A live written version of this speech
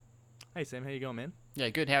Hey Sam, how you going, man? Yeah,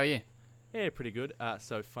 good. How are you? Yeah, pretty good.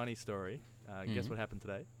 So funny story. Guess Mm. what happened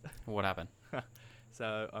today? What happened?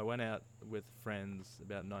 So I went out with friends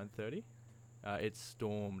about 9:30. It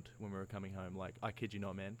stormed when we were coming home. Like I kid you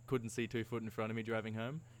not, man. Couldn't see 2 foot in front of me driving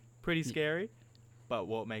home. Pretty Y- scary. But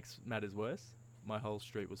what makes matters worse, my whole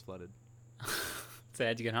street was flooded. So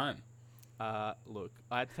how'd you get home? Look,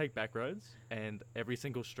 I had to take back roads, and every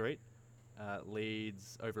single street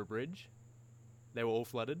leads over a bridge. They were all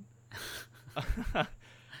flooded.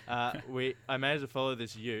 I managed to follow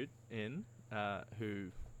this Ute in,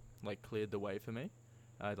 who like cleared the way for me.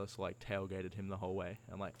 I just like tailgated him the whole way.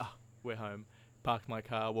 I'm like, we're home. Parked my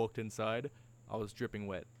car, walked inside. I was dripping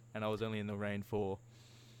wet, and I was only in the rain for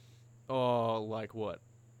like what,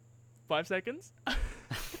 5 seconds?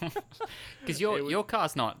 Because It was, your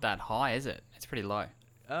car's not that high, is it? It's pretty low.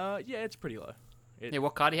 yeah, it's pretty low. It Yeah,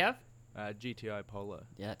 what car do you have? GTI Polo.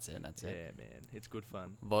 Yeah, that's it. That's it. Yeah, man, it's good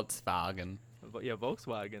fun. Volkswagen. But yeah,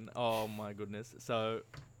 Volkswagen. Oh my goodness. So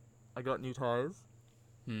I got new tires.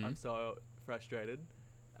 I'm Mm. so frustrated.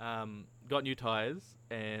 Got new tires,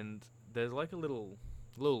 and there's like a little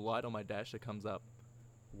light on my dash that comes up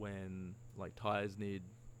when like tires need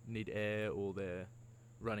air or they're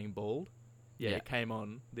running bald. Yeah, Yeah. it came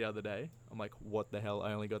on the other day. I'm like, what the hell?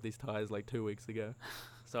 I only got these tires like 2 weeks ago,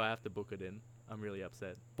 so I have to book it in. I'm really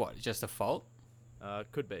upset. What? Just a fault?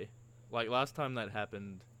 Could be. Like last time that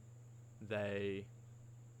happened, they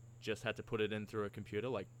just had to put it in through a computer,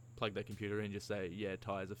 like plug their computer in, just say, yeah,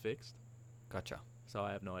 tires are fixed. Gotcha. So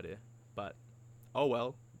I have no idea. But, oh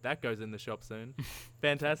well, that goes in the shop soon.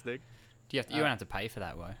 Fantastic. Do you have to, you Uh, won't have to pay for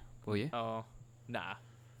that, will you? Oh, nah.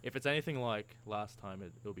 If it's anything like last time,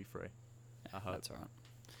 it'll be free. I hope. That's all right.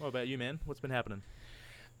 What about you, man? What's been happening?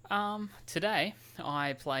 Today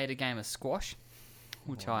I played a game of squash,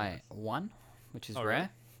 which Oh, I nice. won, which is Oh, rare.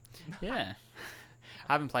 Yeah.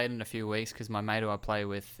 I haven't played in a few weeks because my mate who I play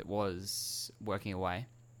with was working away.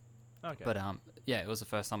 Okay. But yeah, it was the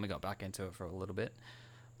first time we got back into it for a little bit.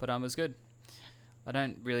 But it was good. I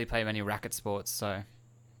don't really play many racket sports, so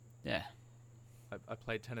yeah. I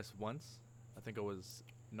played tennis once. I think I was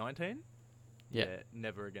 19. Yeah.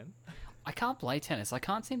 Never again. I can't play tennis. I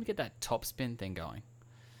can't seem to get that top spin thing going.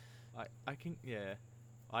 I can, yeah.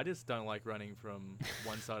 I just don't like running from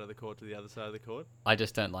one side of the court to the other side of the court. I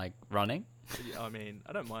just don't like running. Yeah, I mean,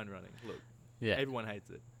 I don't mind running. Look, Yeah. everyone hates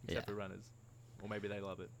it except Yeah. for runners, or maybe they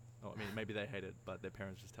love it. Or, I mean, maybe they hate it, but their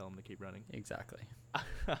parents just tell them to keep running. Exactly.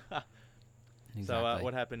 So,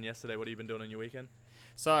 what happened yesterday? What have you been doing on your weekend?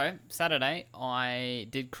 So, Saturday, I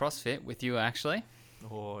did CrossFit with you, actually.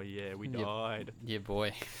 Oh yeah, we Yep. died. Yeah,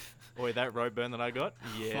 boy. Boy, that road burn that I got.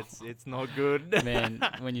 Yeah, it's not good. Man,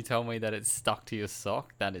 when you told me that it's stuck to your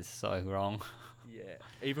sock, that is so wrong. Yeah,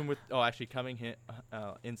 even with actually coming here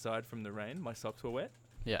inside from the rain, my socks were wet.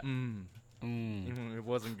 Yeah. Mm. It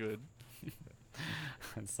wasn't good.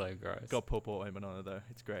 It's so gross. Got pawpaw ointment on it though.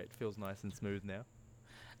 It's great. Feels nice and smooth now.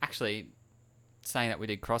 Actually, saying that we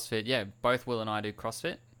did CrossFit, yeah, both Will and I do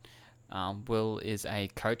CrossFit. Will is a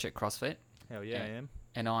coach at CrossFit, Hell yeah, Yeah. I am.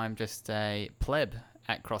 and I'm just a pleb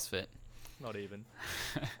at CrossFit. Not even.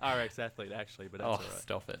 RX athlete actually, but that's Oh, alright.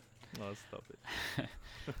 stop it. Oh, stop it.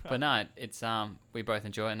 But no, it's we both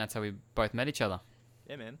enjoy it, and that's how we both met each other.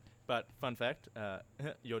 Yeah, man. But fun fact,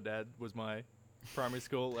 your dad was my primary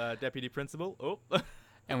school deputy principal. Oh,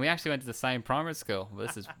 And we actually went to the same primary school. Well,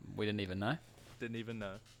 this is we didn't even know. didn't even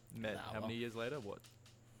know. Met Nah, how well. many years later? What?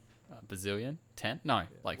 Bazillion? 10? No,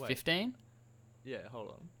 like wait. 15? Yeah, hold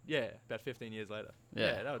on. Yeah, about 15 years later.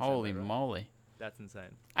 Yeah. that would sound Holy about right. moly. That's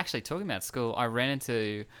insane. Actually, talking about school, I ran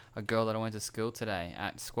into a girl that I went to school today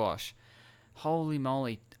at squash. Holy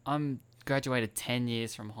moly. I'm graduated 10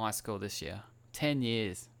 years from high school this year. 10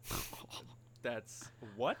 years. That's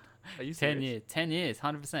what? Are you 10 serious? years. 10 years.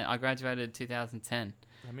 100%. I graduated in 2010.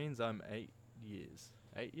 That means I'm 8 years.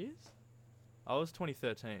 8 years? I was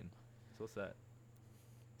 2013. So what's that?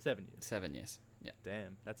 7 years. 7 years. Yeah.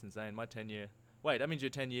 Damn, that's insane. My 10-year. Wait, that means your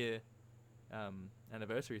 10-year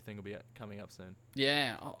anniversary thing will be coming up soon.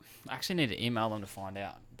 Yeah. Oh, I actually need to email them to find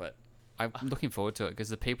out. But I'm looking forward to it because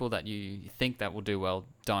the people that you think that will do well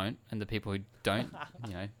don't. And the people who don't,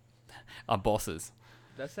 are bosses.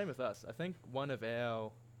 That's same with us. I think one of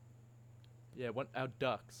our our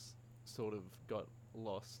ducks sort of got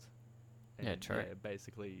lost. And, Yeah, true.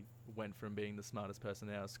 basically went from being the smartest person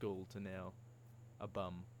in our school to now a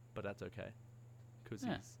bum, but that's okay because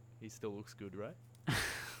Yeah. he still looks good, right?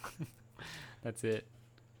 That's it.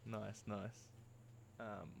 Nice.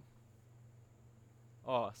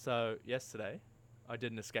 So yesterday I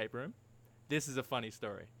did an escape room. This is a funny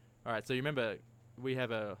story. All right, so you remember we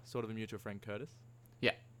have a sort of a mutual friend, Curtis?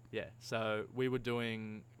 Yeah. Yeah. So we were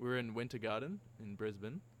in Winter Garden in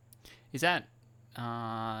Brisbane. Is that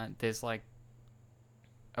there's like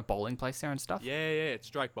a bowling place there and stuff? Yeah, yeah, it's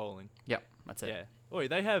strike bowling. Yep, that's it. Yeah. Oi,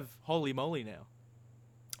 they have Holy Moly now.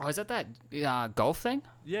 Oh, is that golf thing?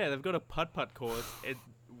 Yeah, they've got a putt-putt course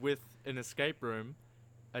with an escape room,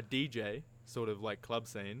 a DJ, sort of like club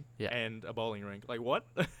scene, Yeah. and a bowling rink. Like, what?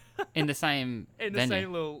 In the same In the venue.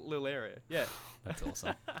 same little area. Yeah. That's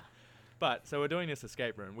awesome. But, so we're doing this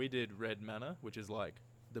escape room. We did Red Manor, which is like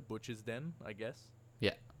the butcher's den, I guess.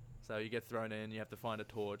 Yeah. So you get thrown in, you have to find a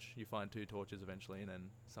torch. You find 2 torches eventually, and then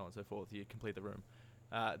so on and so forth. You complete the room.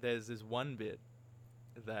 There's this one bit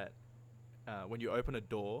that when you open a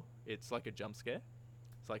door, it's like a jump scare.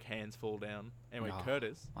 It's like hands fall down. Anyway, Oh,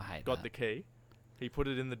 Curtis I hate got that. the key. He put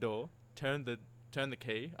it in the door, turned the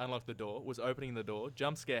key, unlocked the door, was opening the door,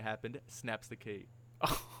 jump scare happened, snaps the key.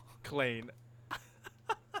 Clean.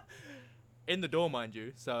 In the door, mind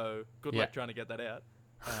you, so good Yeah. luck trying to get that out.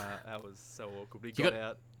 That was so awkward. We You got got-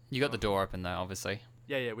 out. You got the door open though, obviously.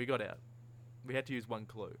 Yeah, we got out. We had to use 1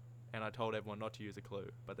 clue, and I told everyone not to use a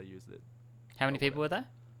clue, but they used it. How many Oh, people were there?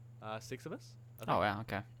 6 of us. I Oh think. wow,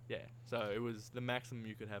 okay. Yeah, so it was the maximum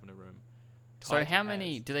you could have in a room. So Tight how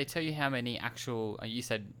many? as. Do they tell you how many actual? You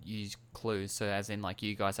said use clues, so as in like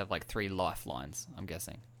you guys have like 3 lifelines. I'm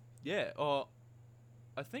guessing. Yeah,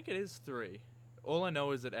 I think it is 3. All I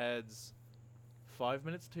know is it adds 5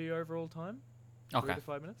 minutes to your overall time. 3 Okay. to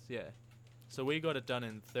 5 minutes. Yeah. So we got it done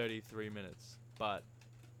in 33 minutes, but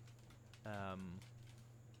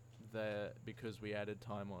because we added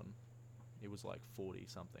time on, it was like 40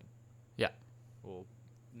 something. Yeah. Or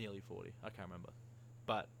nearly 40. I can't remember.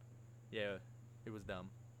 But yeah, it was dumb.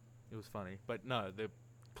 It was funny. But no, the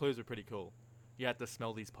clues were pretty cool. You had to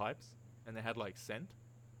smell these pipes, and they had like scent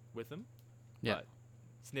with them. Yeah. But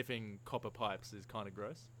sniffing copper pipes is kind of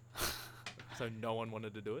gross. So no one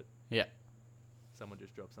wanted to do it. Yeah. Someone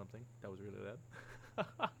just dropped something. That was really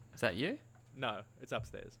loud. Is that you? No, it's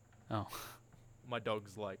upstairs. Oh. My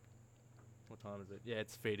dog's like, what time is it? Yeah,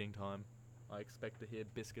 it's feeding time. I expect to hear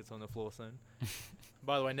biscuits on the floor soon.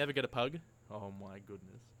 By the way, never get a pug. Oh my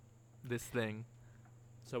goodness. This thing.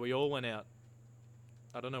 So we all went out.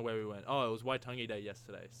 I don't know where we went. Oh, it was Waitangi Day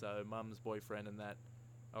yesterday. So mum's boyfriend and that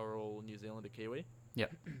are all New Zealand or Kiwi.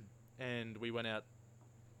 Yep. And we went out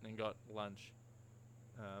and got lunch.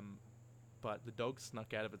 But the dog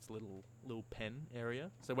snuck out of its little pen area.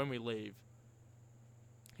 So when we leave,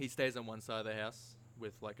 he stays on one side of the house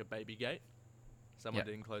with like a baby gate. Someone Yep.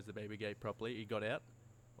 didn't close the baby gate properly. He got out.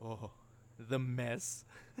 Oh, the mess.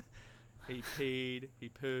 He peed. He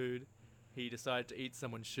pooed. He decided to eat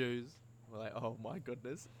someone's shoes. We're like, oh my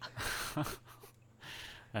goodness.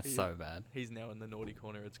 That's Yeah. so bad. He's now in the naughty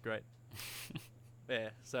corner. It's great. Yeah.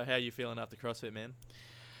 So how you feeling after CrossFit, man?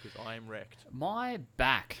 Because I am wrecked. My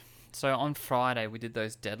back. So on Friday we did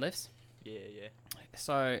those deadlifts. Yeah, yeah.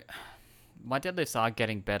 So my deadlifts are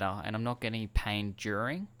getting better, and I'm not getting pain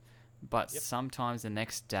during. But Yep. sometimes the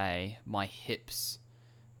next day, my hips,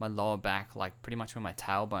 my lower back, like pretty much where my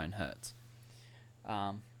tailbone hurts.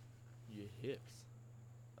 Your hips.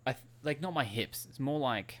 Like not my hips. It's more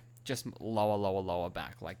like just lower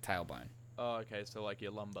back, like tailbone. Oh, okay. So like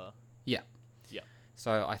your lumbar.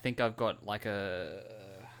 So I think I've got like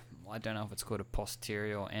I don't know if it's called a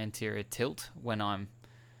posterior or anterior tilt when I'm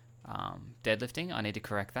deadlifting. I need to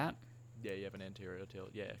correct that. Yeah, you have an anterior tilt.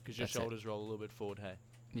 Yeah, because your That's it. shoulders roll a little bit forward. Hey.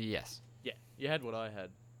 Yes. Yeah, you had what I had.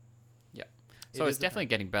 Yeah. It So is it's a definitely pain.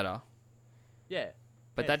 getting better. Yeah.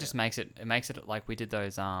 But Yeah, that yeah. just makes it like we did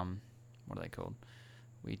those what are they called?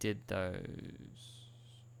 We did those.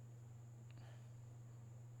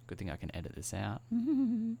 Good thing I can edit this out.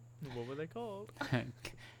 What were they called?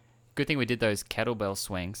 Good thing we did those kettlebell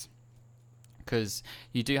swings, because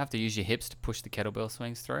you do have to use your hips to push the kettlebell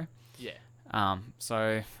swings through. Yeah.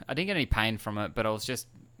 So I didn't get any pain from it, but I was just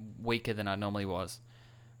weaker than I normally was.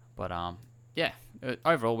 But yeah,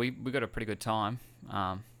 overall we got a pretty good time.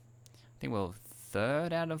 I think we were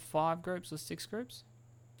 3rd out of 5 groups or 6 groups.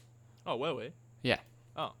 Oh, were we? Yeah.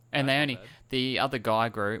 Oh. And that's they not only bad. the other guy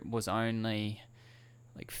group was only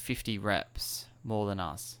like 50 reps more than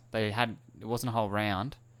us. It wasn't a whole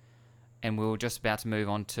round, and we were just about to move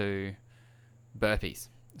on to burpees.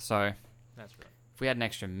 So That's right. if we had an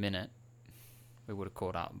extra minute, we would have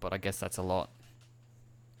caught up. But I guess that's a lot.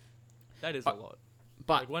 That is a lot.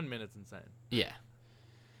 But Like 1 minute's insane. yeah.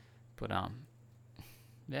 But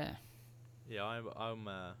yeah. Yeah, I'm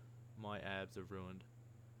my abs are ruined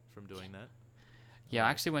from doing that. Yeah, I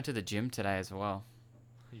actually went to the gym today as well.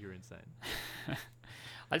 You're insane.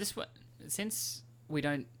 I just since we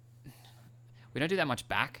don't do that much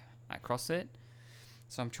back at CrossFit,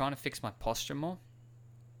 so I'm trying to fix my posture more.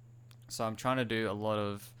 So I'm trying to do a lot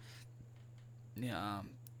of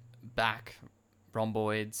back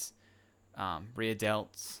rhomboids, rear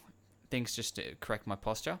delts, things just to correct my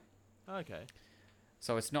posture. Okay.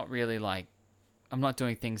 So it's not really like I'm not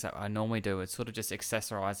doing things that I normally do. It's sort of just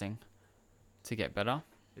accessorizing to get better.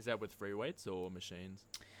 Is that with free weights or machines?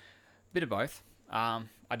 Bit of both. I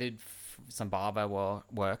did some barbell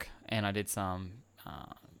work and I did some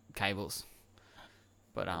cables.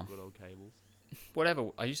 But Good old cables. whatever.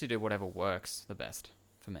 I usually do whatever works the best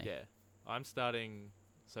for me. Yeah. I'm starting.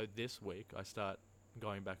 So this week I start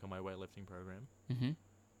going back on my weightlifting program. Mm-hmm.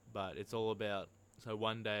 But it's all about. So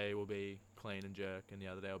one day will be clean and jerk, and the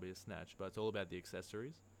other day will be a snatch. But it's all about the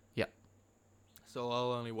accessories. Yep. So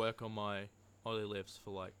I'll only work on my ollie lifts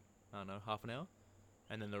for like, I don't know, half an hour,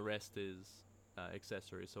 and then the rest is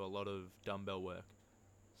accessories. So a lot of dumbbell work.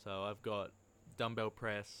 So I've got dumbbell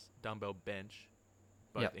press, dumbbell bench,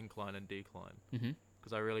 both Yep. incline and decline, Mm-hmm.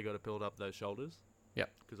 because I really got to build up those shoulders. Yep.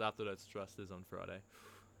 Because after those thrusters on Friday,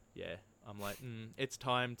 yeah, I'm like, it's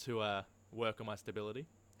time to work on my stability.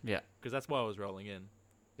 Yeah. Because that's why I was rolling in.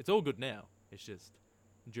 It's all good now. It's just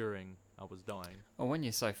during I was dying. Well, when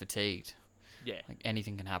you're so fatigued, Yeah. like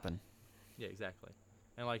anything can happen. Yeah, exactly.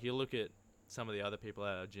 And like you look at some of the other people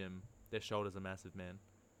at our gym, their shoulders are massive, man.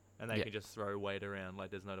 And they Yeah. can just throw weight around like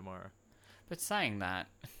there's no tomorrow. But saying that,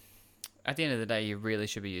 at the end of the day, you really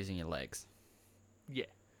should be using your legs. Yeah.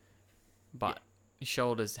 But your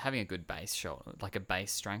shoulders, having a good base shoulder, like a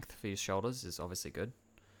base strength for your shoulders, is obviously good.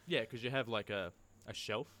 Yeah, because you have like a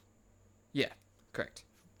shelf Yeah, correct.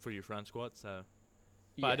 for your front squat. So,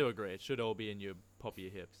 but I do agree, it should all be in your pop of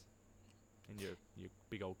your hips, in your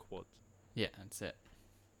big old quads. Yeah, that's it.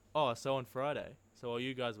 Oh, so on Friday, so while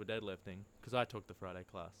you guys were deadlifting, because I took the Friday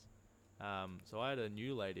class, so I had a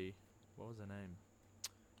new lady. What was her name?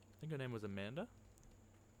 I think her name was Amanda.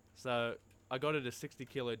 So I got her to 60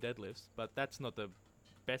 kilo deadlifts, but that's not the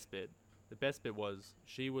best bit. The best bit was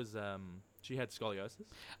she had scoliosis.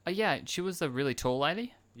 Yeah, she was the really tall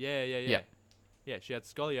lady. Yeah. Yeah. Yeah, she had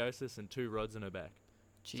scoliosis and 2 rods in her back.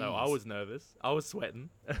 Jeez. So I was nervous. I was sweating.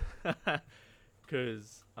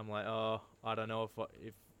 Because I'm like, oh, I don't know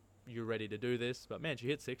if you're ready to do this. But man, she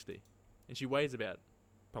hit 60. And she weighs about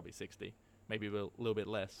probably 60. Maybe a little bit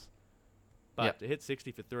less. But Yep. to hit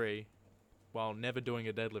 60 for 3 while never doing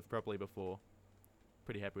a deadlift properly before,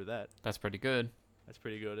 pretty happy with that. That's pretty good. That's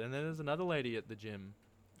pretty good. And then there's another lady at the gym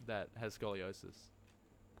that has scoliosis.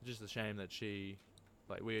 It's just a shame that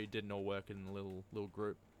we didn't all work in a little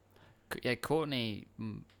group. Yeah, Courtney,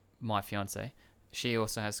 my fiance, she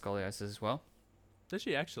also has scoliosis as well. Does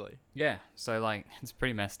she actually? Yeah. So, like, it's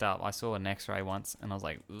pretty messed up. I saw an x-ray once, and I was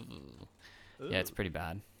like, ooh. Yeah, it's Ooh. pretty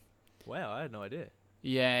bad. Wow, I had no idea.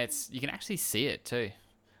 Yeah, you can actually see it, too.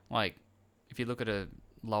 Like, if you look at a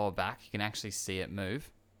lower back, you can actually see it move.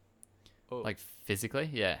 Oh. Like, physically,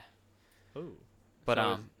 yeah. Oh.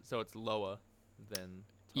 But, so it's lower than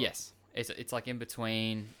top. yes. It's like in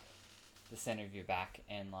between the center of your back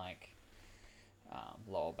and, like,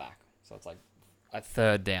 lower back. So it's like a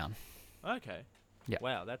third down. Okay. Yeah.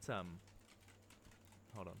 Wow, that's hold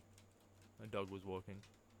on. My dog was walking.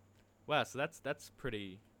 Wow, so that's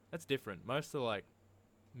different. Most are like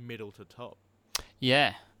middle to top.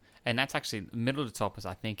 Yeah. And that's actually, middle to top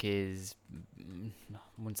I think is, I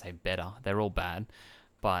wouldn't say better. They're all bad.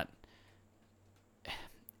 But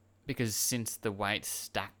because since the weight's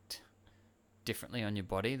stacked differently on your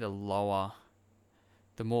body, the more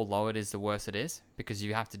low it is, the worse it is. Because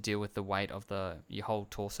you have to deal with the weight of your whole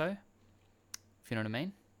torso. If you know what I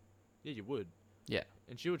mean? Yeah, you would. Yeah.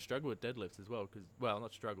 And she would struggle with deadlifts as well,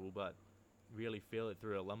 not struggle, but really feel it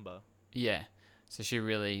through her lumbar. Yeah. So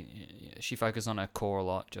she focused on her core a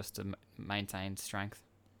lot just to maintain strength.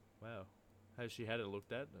 Wow. Has she had it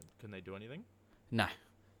looked at? Can they do anything? No.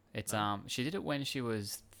 It's No? she did it when she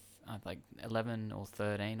was like 11 or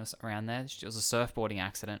 13 or around there. It was a surfboarding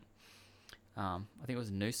accident. I think it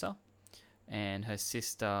was Noosa, and her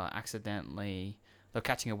sister accidentally, they were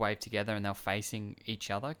catching a wave together and they were facing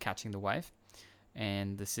each other, catching the wave,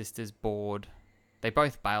 and the sister's board, they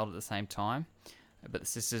both bailed at the same time, but the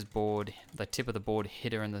sister's board, the tip of the board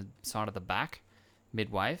hit her in the side of the back,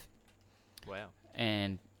 mid-wave, Wow.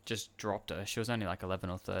 and just dropped her. She was only like 11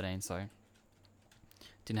 or 13, so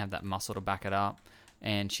didn't have that muscle to back it up,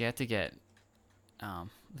 and she had to get, I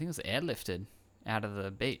think it was airlifted out of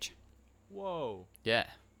the beach. Whoa. Yeah.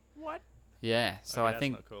 What? Yeah, so Okay, I that's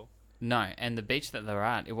think not cool. no, and the beach that they were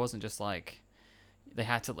at, it wasn't just like they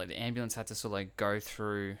had to, like, the ambulance had to sort of like go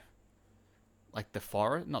through like the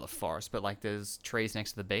forest, not the forest, but like there's trees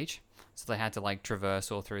next to the beach, so they had to like traverse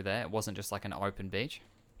all through there. It wasn't just like an open beach.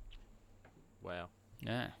 Wow.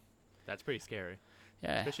 Yeah, That's pretty scary.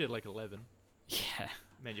 Yeah. especially at like 11. Yeah.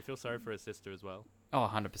 Man, you feel sorry for her sister as well. Oh,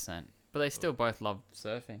 100%. But they still both love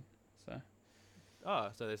surfing. So, Oh,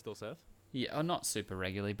 so they still surf? yeah, oh, not super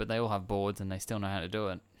regularly, but they all have boards and they still know how to do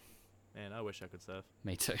it. Man, I wish I could surf.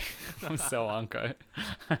 Me too. I'm so unco.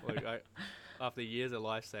 Like, after years of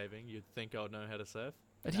life saving, you'd think I would know how to surf.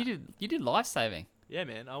 But Nah. you did life saving. Yeah,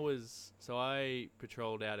 man. I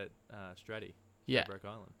patrolled out at Stratty, Yeah. Broke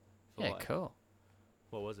Island. For Yeah, like, cool.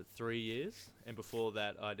 what was it, 3 years? And before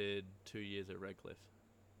that, I did 2 years at Redcliffe.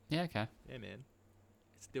 Yeah, okay. Yeah, man.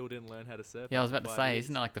 Still didn't learn how to surf. Yeah, I was after about to 5 say, years.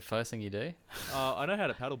 isn't that like the first thing you do? I know how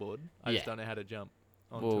to paddleboard. I just Yeah. don't know how to jump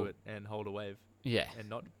onto Well- it and hold a wave Yeah. and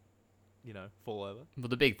not, fall over. Well,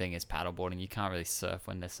 the big thing is paddleboarding. You can't really surf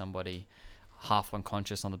when there's somebody half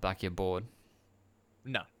unconscious on the back of your board.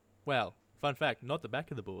 No. Well, fun fact, not the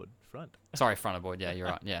back of the board, front. Sorry, front of board. Yeah, you're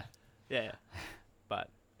right. Yeah. Yeah. But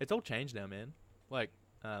it's all changed now, man. Like,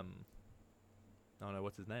 I don't know,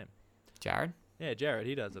 what's his name? Jared? Yeah, Jared,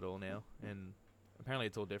 he does it all now. And apparently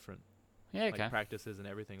it's all different. Yeah, okay. Like practices and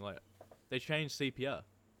everything. Like, they changed CPR.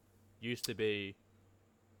 Used to be,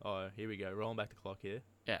 oh, here we go, rolling back the clock here.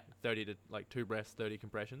 Yeah. 30 to, like, 2 breaths, 30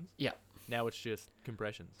 compressions. Yeah. Now it's just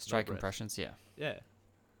compressions. no Straight breaths. compressions, yeah. Yeah.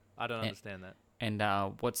 I don't And- understand that. And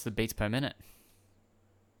what's the beats per minute?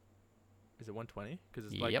 Is it 120?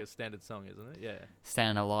 Because it's like Yep. a standard song, isn't it? Yeah.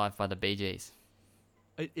 Staying Alive by the Bee Gees.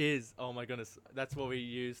 It is. Oh my goodness. That's what we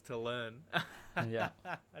used to learn. Yeah.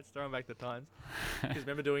 That's throwing back the times. Because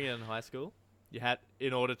remember doing it in high school?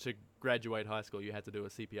 In order to graduate high school, you had to do a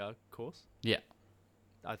CPR course. Yeah.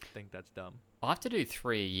 I think that's dumb. I have to do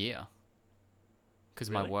 3 a year because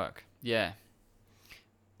of my Really? work. Yeah.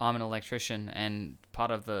 I'm an electrician and part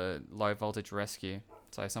of the low voltage rescue.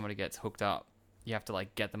 So if somebody gets hooked up, you have to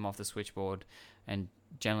like get them off the switchboard, and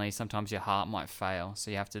generally sometimes your heart might fail, so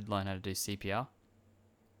you have to learn how to do CPR.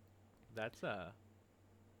 That's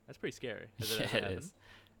pretty scary. Has Yeah, ever it happened? is.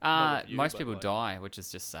 Not with you, Most but, people like- die, which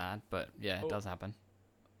is just sad, but yeah, it Oh. does happen.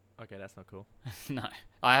 Okay, that's not cool. No,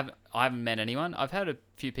 I haven't met anyone. I've heard a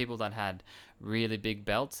few people that had really big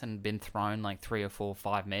belts and been thrown like 3 or 4,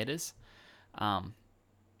 5 meters.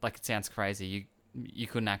 Like it sounds crazy. You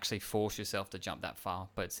couldn't actually force yourself to jump that far,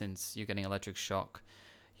 but since you're getting electric shock,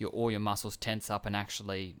 all your muscles tense up and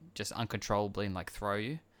actually just uncontrollably like throw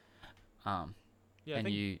you. Yeah,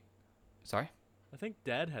 And sorry, I think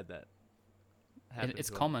Dad had that. happen it's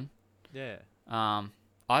to him. common. Yeah.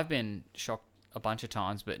 I've been shocked a bunch of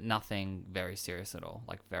times, but nothing very serious at all,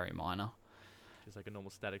 like very minor. Just like a normal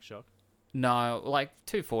static shock. No, like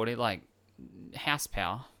 240, like house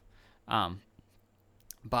power.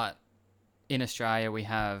 But in Australia, we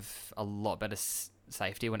have a lot better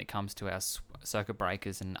safety when it comes to our circuit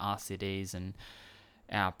breakers and RCDs and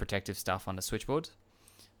our protective stuff on the switchboards.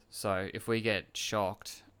 So if we get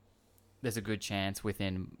shocked, there's a good chance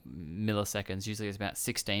within milliseconds, usually it's about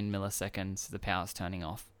 16 milliseconds, the power's turning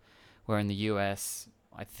off. Where in the US,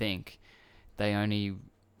 I think, they only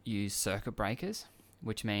use circuit breakers,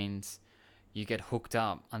 which means you get hooked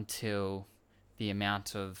up until the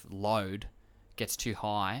amount of load gets too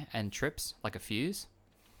high and trips, like a fuse.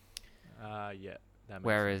 Yeah. That makes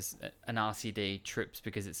Whereas an RCD trips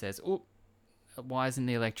because it says, oh, why isn't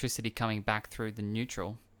the electricity coming back through the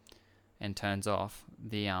neutral, and turns off.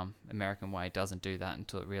 The American way doesn't do that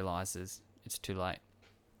until it realizes it's too late.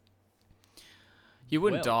 You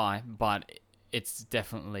wouldn't Well- die, but it's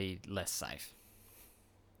definitely less safe.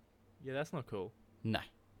 Yeah, that's not cool. No.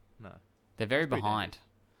 No. They're very That's pretty behind.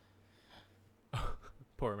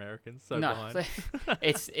 Poor Americans. So no, behind.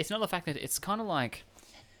 it's not the fact that it's kind of like,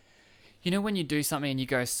 when you do something and you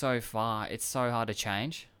go so far, it's so hard to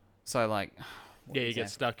change. So like, what Yeah, you is get that?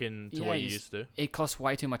 stuck into Yeah, what you you s- used to. It costs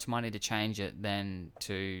way too much money to change it than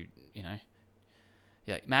to,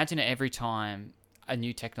 yeah. Imagine every time a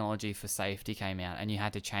new technology for safety came out and you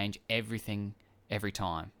had to change everything every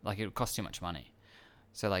time. Like it would cost too much money.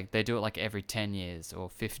 So like they do it like every 10 years or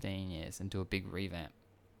 15 years and do a big revamp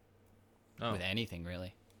Oh, with anything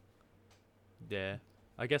really. yeah.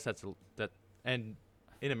 I guess that. And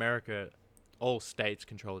in America, all states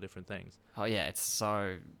control different things. Oh yeah, it's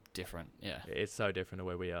so different. Yeah. It's so different to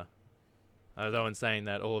where we are. Although in saying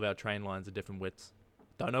that, all of our train lines are different widths.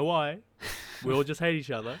 Don't know why. We all just hate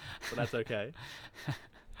each other, but that's okay.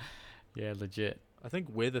 Yeah, legit. I think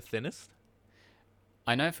we're the thinnest.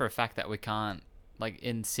 I know for a fact that we can't, like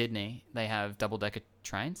in Sydney, they have double-decker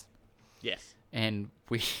trains. Yes. And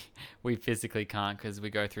we physically can't because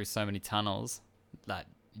we go through so many tunnels that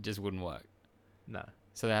it just wouldn't work. No.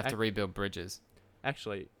 So they have to rebuild bridges.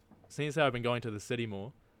 Actually, since I've been going to the city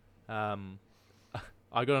more, I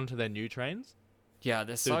got onto their new trains. Yeah,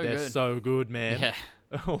 they're Dude, so they're good. so good, man. Yeah.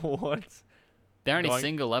 What? They're only Going-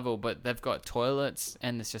 single level, but they've got toilets,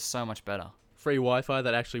 and it's just so much better. Free Wi-Fi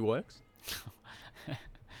that actually works.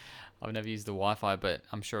 I've never used the Wi-Fi, but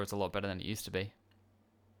I'm sure it's a lot better than it used to be.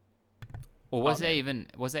 Or was there even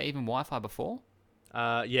Wi-Fi before?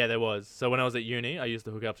 Yeah, there was. So when I was at uni, I used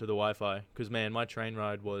to hook up to the Wi-Fi because, man, my train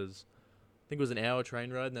ride was, I think it was an hour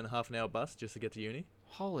train ride and then a half an hour bus just to get to uni.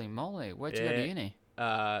 Holy moly! Where'd you go to uni?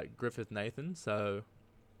 Griffith Nathan. So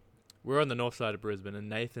we're on the north side of Brisbane, and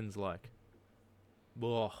Nathan's like,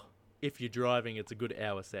 whoa, if you're driving, it's a good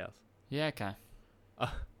hour south. Yeah, okay.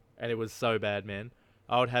 And it was so bad, man.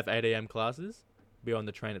 I would have 8 a.m. classes, be on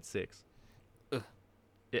the train at 6. Ugh.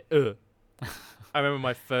 Yeah, I remember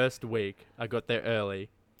my first week, I got there early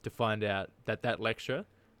to find out that lecture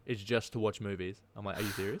is just to watch movies. I'm like, are you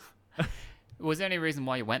serious? Was there any reason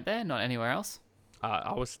why you went there, not anywhere else?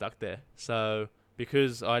 I was stuck there. So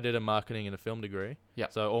because I did a marketing and a film degree,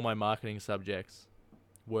 Yep. so all my marketing subjects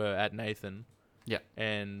were at Nathan. Yep.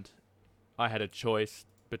 And I had a choice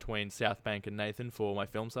between South Bank and Nathan for my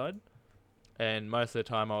film side. And most of the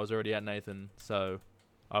time I was already at Nathan, so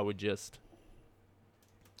I would just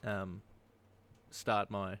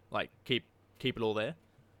start my, like, keep it all there.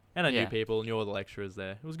 And I knew Yeah. people, knew all the lecturers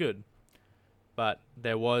there. It was good. But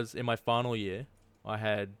there was, in my final year, I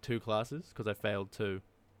had 2 classes because I failed 2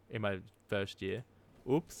 in my first year.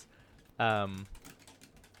 Oops. Yeah,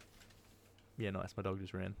 nice. My dog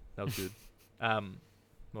just ran. That was good.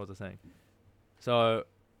 What was I saying? So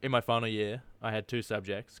in my final year, I had 2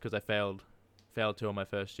 subjects because I failed 2 on my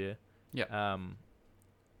first year. Yeah.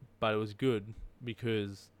 But it was good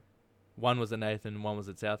because one was at Nathan, one was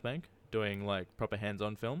at South Bank, doing like proper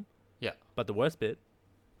hands-on film. Yeah. But the worst bit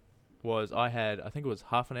was I think it was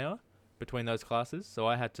half an hour between those classes, so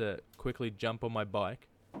I had to quickly jump on my bike,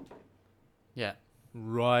 Yeah.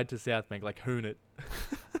 ride to South Bank, like hoon it.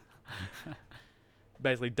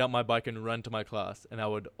 Basically dump my bike and run to my class, and I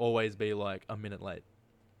would always be like a minute late.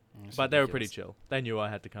 That's But they were pretty ridiculous. chill. They knew I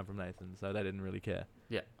had to come from Nathan, so they didn't really care.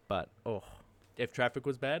 Yeah. But, if traffic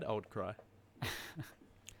was bad, I would cry. That's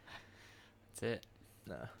it.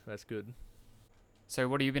 Nah, that's good. So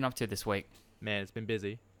what have you been up to this week? Man, it's been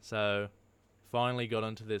busy. So, finally got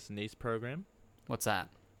onto this NICE program. What's that?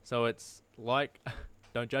 So it's like,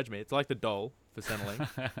 don't judge me, it's like the dole for Centrelink,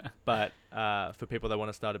 but for people that want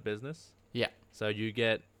to start a business. Yeah. So you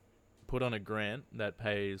get put on a grant that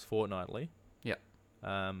pays fortnightly. Yeah.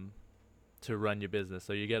 To run your business.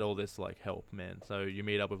 So you get all this like help, man. So you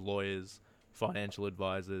meet up with lawyers, financial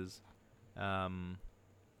advisors.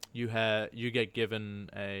 You get given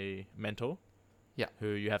a mentor. Yeah. Who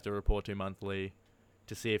you have to report to monthly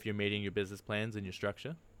to see if you're meeting your business plans and your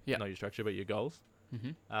structure. Yeah. Not your structure, but your goals.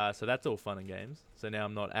 Mm-hmm. So that's all fun and games. So now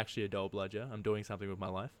I'm not actually a dole bludger. I'm doing something with my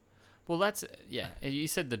life. Well, that's, yeah, you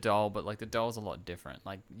said the dole, but like the dole's a lot different.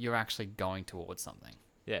 Like you're actually going towards something.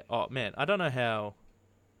 Yeah. Oh man, I don't know how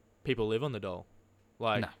people live on the dole.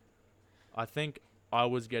 Like, No. I think I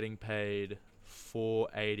was getting paid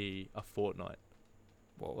 $4.80 a fortnight.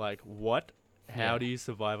 Whoa. Like what? How Yeah. do you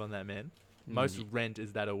survive on that, man? Most rent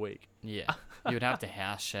is that a week. Yeah. You would have to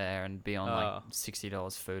house share and be on Oh. like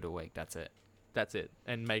 $60 food a week. That's it. That's it,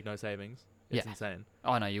 and make no savings. It's Yeah. insane.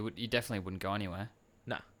 Oh no, you definitely wouldn't go anywhere.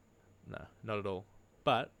 No, not at all.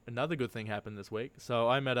 But another good thing happened this week. So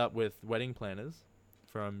I met up with wedding planners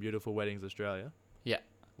from Beautiful Weddings Australia. Yeah.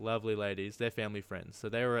 Lovely ladies. They're family friends. So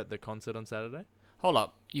they were at the concert on Saturday. Hold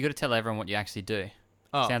up. You got to tell everyone what you actually do.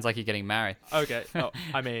 Oh, Sounds like you're getting married. okay. Oh,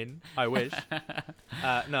 I mean, I wish.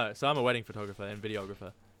 No, so I'm a wedding photographer and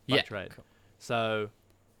videographer by Yeah. trade. Cool. So,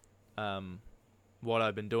 what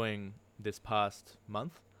I've been doing this past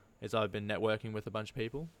month is I've been networking with a bunch of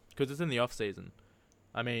people because it's in the off season.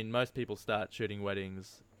 I mean, most people start shooting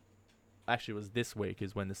weddings. Actually, it was this week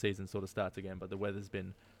is when the season sort of starts again, but the weather's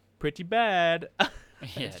been pretty bad. Yeah,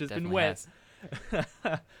 It's just been definitely wet.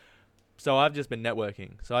 has. So I've just been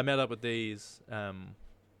networking. So I met up with these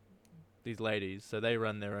ladies. So they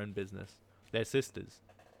run their own business. They're sisters,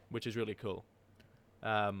 which is really cool.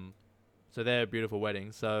 So they're beautiful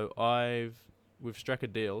weddings. So we've struck a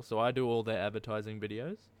deal. So I do all their advertising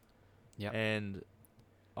videos. Yep. And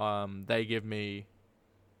they give me.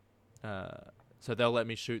 So they'll let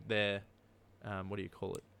me shoot their, what do you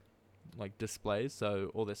call it? Like displays.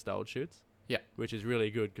 So all their styled shoots. Yeah. Which is really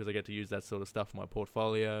good because I get to use that sort of stuff for my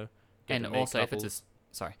portfolio. Get And to meet also, if couples. it's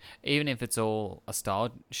even if it's all a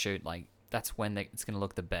styled shoot, like that's when it's going to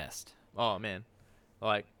look the best. Oh man,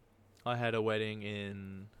 like I had a wedding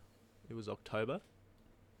it was October.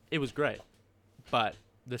 It was great, but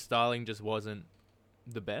the styling just wasn't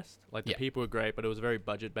the best. Like the Yeah. people were great, but it was a very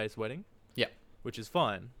budget-based wedding. Yeah. Which is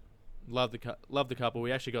fine. Love the couple.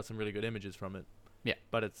 We actually got some really good images from it. Yeah.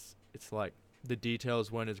 But it's like the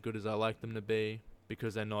details weren't as good as I like them to be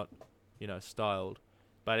because they're not, styled.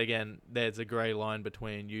 But again, there's a grey line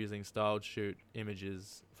between using styled shoot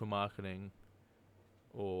images for marketing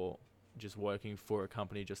or just working for a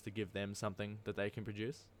company just to give them something that they can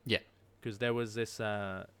produce. Yeah. Because there was this,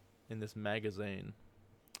 in this magazine,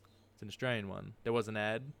 it's an Australian one, there was an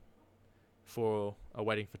ad for a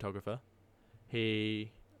wedding photographer. I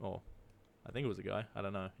think it was a guy, I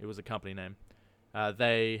don't know, it was a company name.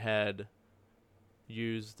 They had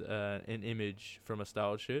used an image from a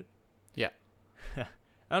styled shoot. Yeah.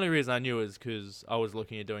 The only reason I knew is because I was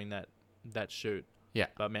looking at doing that shoot. Yeah.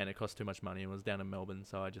 But man, it cost too much money and was down in Melbourne,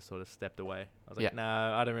 so I just sort of stepped away. I was like, Yeah. no,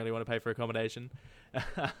 I don't really want to pay for accommodation.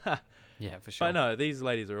 Yeah, for sure. But no, these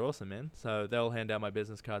ladies are awesome, man. So they'll hand out my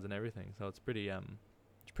business cards and everything. So it's pretty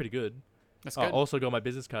good. That's I good. also got my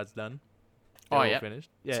business cards done. Oh, They're yeah. all finished.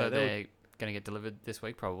 Yeah. So they're going to get delivered this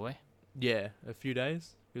week, probably. Yeah, a few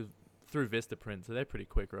days. It was through Vistaprint, so they're pretty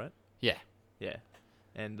quick, right? Yeah. Yeah.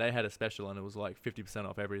 And they had a special and it was like 50%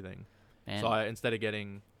 off everything. Man, So instead of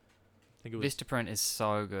getting, I think it was, Vistaprint is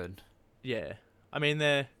so good. yeah. I mean,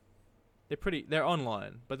 they're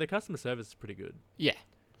online, but their customer service is pretty good. Yeah.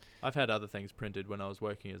 I've had other things printed when I was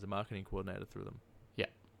working as a marketing coordinator through them. Yeah.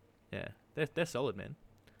 Yeah. They're solid, man.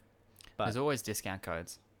 But There's always discount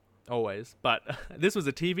codes. always. But this was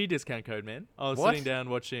a TV discount code, man. I was What? sitting down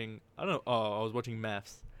watching, I was watching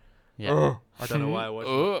Maths. Yeah. I don't know why I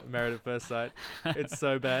watched Married at First Sight. It's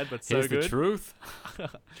so bad, but so Here's good. the truth.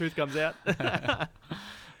 Truth comes out.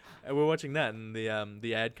 And we're watching that, and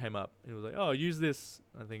the ad came up. It was like, oh, use this.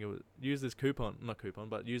 I think it was use this coupon, not coupon,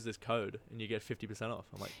 but use this code, and you get 50% off.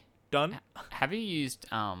 I'm like, done. Have you used,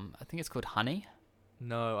 I think it's called Honey?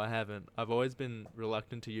 No, I haven't. I've always been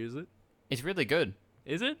reluctant to use it. It's really good.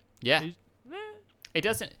 Is it? Yeah. You- It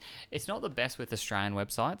doesn't, it's not the best with Australian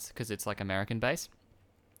websites because it's like American based.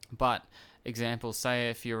 But example, say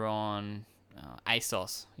if you're on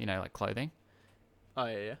ASOS, like clothing. Oh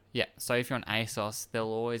yeah. Yeah. So if you're on ASOS,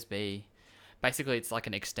 there'll always be, basically it's like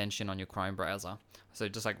an extension on your Chrome browser. So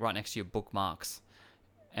just like right next to your bookmarks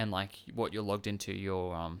and like what you're logged into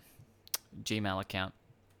your Gmail account,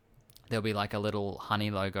 there'll be like a little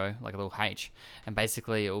Honey logo, like a little H. And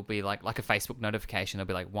basically it will be like a Facebook notification. It'll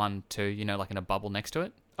be like 1, 2, like in a bubble next to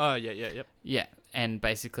it. Oh yeah, yep. Yeah, and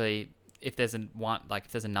basically, if there's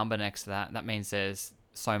a number next to that, that means there's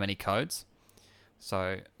so many codes.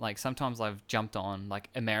 So like sometimes I've jumped on like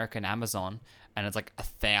American Amazon, and it's like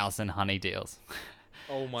 1,000 Honey deals.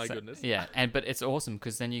 Oh my goodness. Yeah, but it's awesome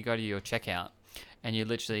because then you go to your checkout, and you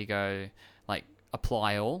literally go like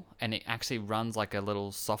apply all, and it actually runs like a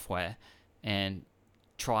little software, and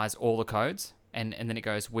tries all the codes, and then it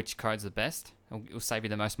goes which code's the best. It'll save you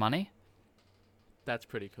the most money. That's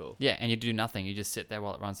pretty cool. Yeah, and you do nothing. You just sit there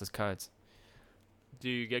while it runs those codes. Do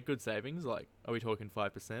you get good savings? Like, are we talking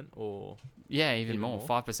 5% or? Yeah, even Even more. more?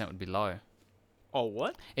 5% would be low. Oh,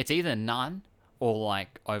 what? It's either none or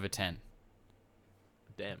like over 10.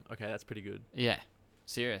 Damn. Okay, that's pretty good. Yeah,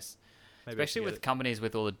 serious. Maybe I should Especially get with it. companies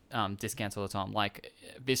with all the discounts all the time. Like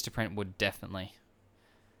Vistaprint would definitely.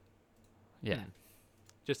 Yeah.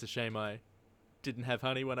 Just a shame I didn't have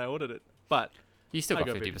Honey when I ordered it, but You still I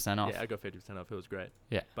got 50% off. Yeah, I got 50% off. It was great.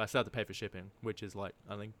 Yeah. But I still have to pay for shipping, which is like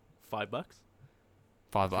I think $5.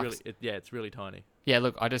 $5. It's really, it's really tiny. Yeah,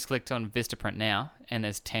 look, I just clicked on Vistaprint now, and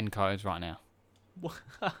there's 10 codes right now.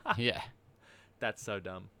 Yeah. That's so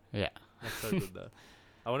dumb. Yeah. That's so good though.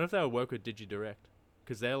 I wonder if they would work with DigiDirect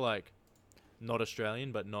because they're like not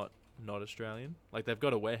Australian, but not Australian. Like they've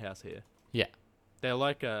got a warehouse here. Yeah. They're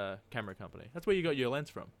like a camera company. That's where you got your lens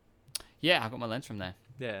from. Yeah, I got my lens from there.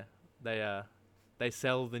 Yeah. They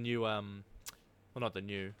sell the new well, not the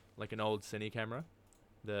new, like an old cine camera,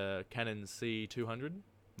 the Canon C200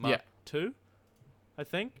 Mark II, I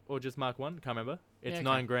think, or just Mark 1. Can't remember. It's okay.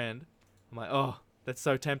 $9,000. I'm like, oh, that's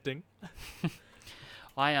so tempting.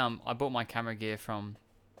 I bought my camera gear from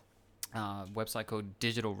a website called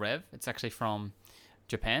Digital Rev. It's actually from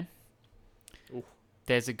Japan. Ooh.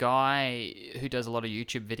 There's a guy who does a lot of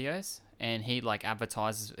YouTube videos, and he like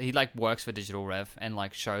advertises. He like works for Digital Rev and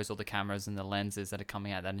like shows all the cameras and the lenses that are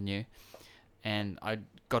coming out that are new. And I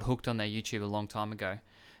got hooked on their YouTube a long time ago,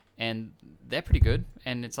 and they're pretty good.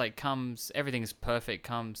 And it's like everything's perfect,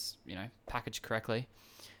 packaged correctly.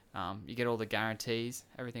 You get all the guarantees.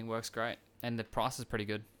 Everything works great. And the price is pretty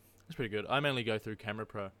good. It's pretty good. I mainly go through Camera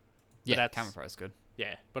Pro. Yeah, Camera Pro is good.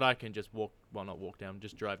 Yeah, but I can just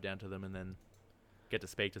just drive down to them and then get to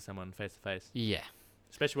speak to someone face to face. Yeah.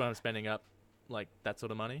 Especially when I'm spending up like that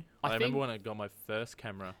sort of money. I remember when I got my first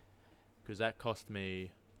camera, because that cost me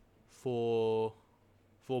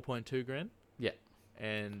 $4.2 grand. Yeah.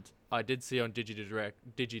 and I did see on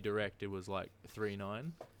DigiDirect it was like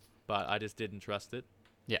 3.9, but I just didn't trust it.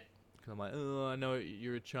 Yeah. Because I'm like, oh, I know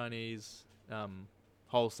you're a Chinese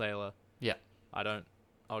wholesaler. Yeah.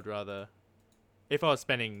 I'd rather, if I was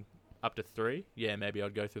spending up to 3, yeah, maybe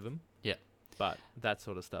I'd go through them. Yeah. But that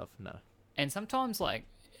sort of stuff, no. And sometimes, like,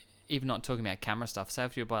 even not talking about camera stuff, say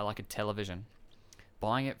if you buy like a television,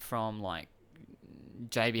 buying it from like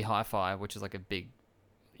JB Hi-Fi, which is like a big,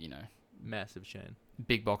 Massive chain.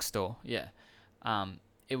 big box store, yeah.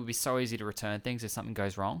 It would be so easy to return things if something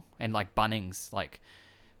goes wrong. And like Bunnings, like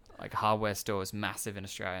hardware stores, massive in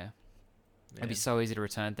Australia. It'd be so easy to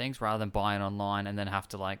return things rather than buying online and then have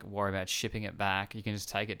to like worry about shipping it back. You can just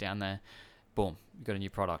take it down there, boom, you got a new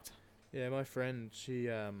product. Yeah, my friend, she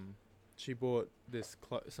bought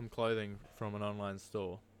some clothing from an online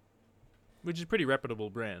store, which is a pretty reputable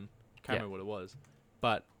brand. Can't remember what it was,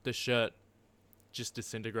 but the shirt just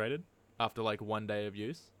disintegrated after like 1 day of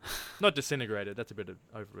use. Not disintegrated, that's a bit of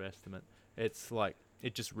overestimate. It's like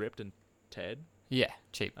it just ripped and teared. Yeah,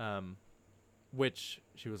 cheap. Which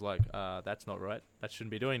she was like, that's not right. That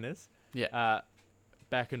shouldn't be doing this. Yeah.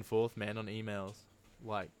 Back and forth, man, on emails,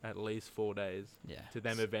 like at least 4 days. Yeah. To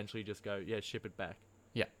them eventually just go, yeah, ship it back.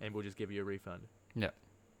 Yeah. And we'll just give you a refund. Yeah.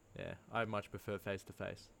 Yeah. I much prefer face to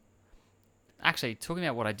face. Actually, talking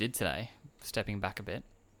about what I did today, stepping back a bit,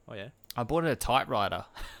 Oh yeah. I bought a typewriter.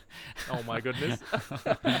 Oh my goodness.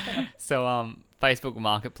 So, Facebook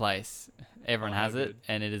Marketplace, everyone has it, good.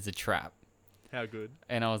 and it is a trap. How good.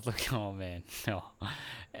 And I was looking, oh man, no.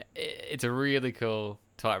 It's a really cool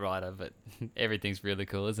typewriter, but everything's really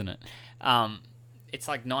cool, isn't it? It's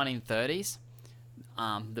like 1930s.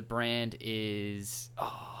 The brand is,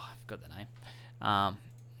 I forgot the name. I'll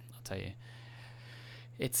tell you.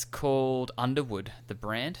 It's called Underwood, the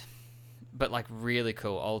brand, but like really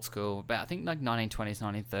cool, old school. About I think like 1920s,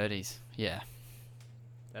 1930s. Yeah.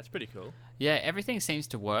 That's pretty cool. Yeah, everything seems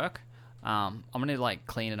to work. I'm gonna like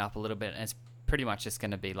clean it up a little bit, and it's pretty much just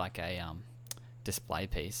gonna be like a display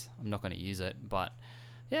piece. I'm not gonna use it, but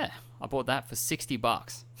yeah, I bought that for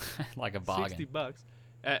 $60, like a bargain. $60.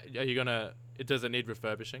 Are you gonna? Does it need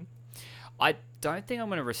refurbishing? I don't think I'm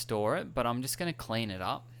gonna restore it, but I'm just gonna clean it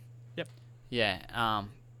up. Yep. Yeah.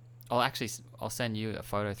 I'll send you a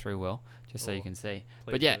photo through, Will, just so you can see.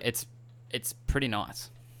 Please But yeah, do. it's pretty nice.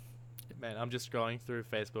 Man, I'm just scrolling through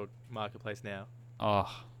Facebook Marketplace now. Oh,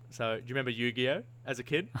 So, do you remember Yu-Gi-Oh as a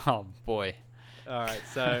kid? oh boy. All right.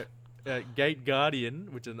 So, Gate Guardian,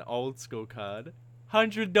 which is an old school card,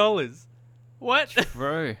 $100. What?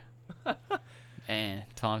 True. Man,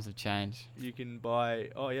 times have changed. You can buy.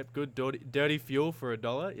 Oh, yep. Good dirty fuel for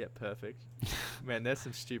 $1. Yep, perfect. Man, there's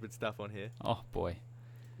some stupid stuff on here. Oh boy.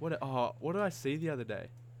 What did I see the other day?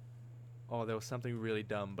 Oh, there was something really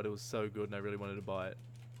dumb, but it was so good, and I really wanted to buy it.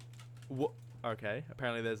 What? Okay.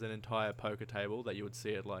 Apparently, there's an entire poker table that you would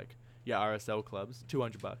see at like your RSL clubs.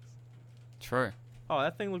 $200. True. Oh,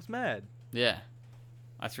 that thing looks mad. Yeah.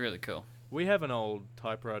 That's really cool. We have an old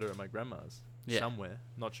typewriter at my grandma's somewhere,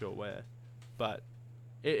 not sure where, but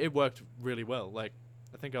it worked really well. Like,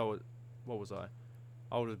 I think what was I?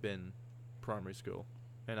 I would have been primary school,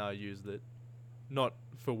 and I used it not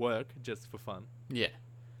for work, just for fun. Yeah.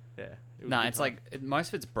 Yeah. It was No, a good it's time. like most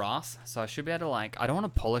of it's brass, so I should be able to like. I don't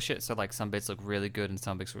want to polish it so like some bits look really good and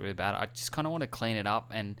some bits look really bad. I just kind of want to clean it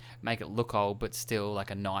up and make it look old, but still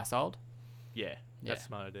like a nice old. Yeah, that's Yeah. a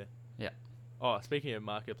smart idea. Yeah. Oh, speaking of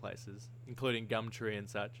marketplaces, including Gumtree and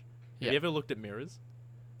such, Yeah. have you ever looked at mirrors?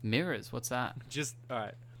 Mirrors, what's that? Just all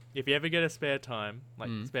right. If you ever get a spare time,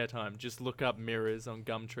 Mm. just look up mirrors on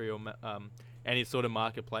Gumtree or any sort of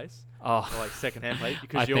marketplace Oh, or like secondhand place I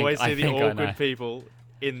because you think- always I see the think I know. awkward people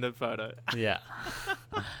in the photo. yeah.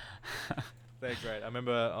 They're great. I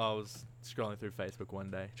remember I was scrolling through Facebook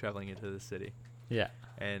one day, traveling into the city, Yeah.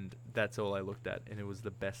 and that's all I looked at, and it was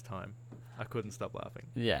the best time. I couldn't stop laughing.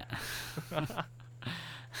 Yeah.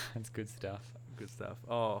 That's good stuff. Good stuff.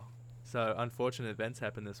 Oh, so unfortunate events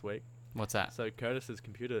happened this week. What's that? So Curtis's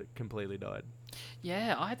computer completely died.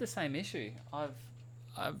 Yeah, I had the same issue. I've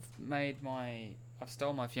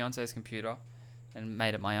stole my fiance's computer and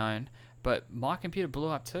made it my own, but my computer blew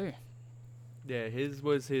up too. Yeah, his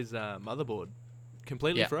was his motherboard,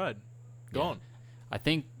 completely Yeah. fried, gone. I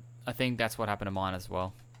think that's what happened to mine as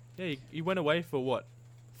well. Yeah, he went away for what,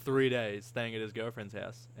 3 days, staying at his girlfriend's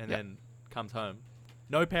house, and Yeah. then comes home.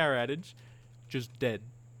 No power outage, just dead.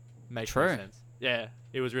 Makes no True. sense. Yeah,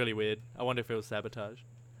 it was really weird. I wonder if it was sabotage.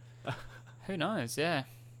 Who knows? Yeah,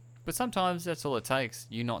 but sometimes that's all it takes.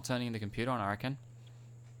 You not turning the computer on, I reckon.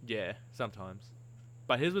 Yeah, sometimes.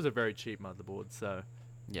 But his was a very cheap motherboard, so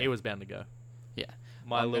Yeah. it was bound to go. Yeah.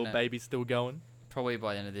 My I'm little gonna- baby's still going. Probably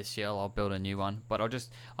by the end of this year, I'll build a new one. But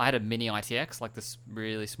I had a mini ITX, like this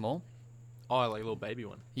really small. Oh, like a little baby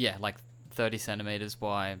one. Yeah, like 30 centimeters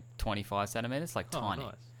by 25 centimeters, like tiny.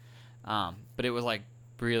 Nice. But it was like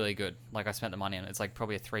really good. Like I spent the money on it. It's like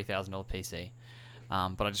probably a $3,000 PC.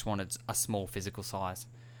 But I just wanted a small physical size.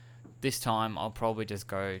 This time, I'll probably just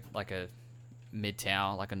go like a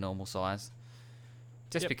mid-tower, like a normal size.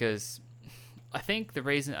 Just because I think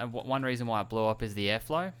one reason why it blew up is the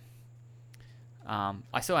airflow.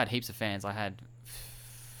 I still had heaps of fans. I had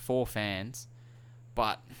 4 fans,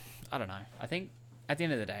 but I don't know. I think at the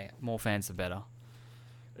end of the day, more fans the better.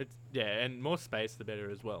 And more space the better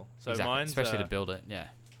as well. So exactly. mine's Especially to build it. Yeah.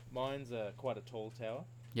 Mine's quite a tall tower.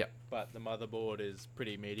 Yep. But the motherboard is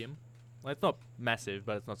pretty medium. Like, it's not massive,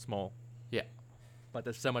 but it's not small. Yeah. But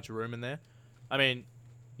there's so much room in there. I mean,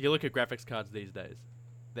 you look at graphics cards these days,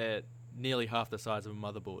 they're nearly half the size of a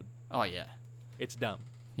motherboard. Oh yeah. It's dumb.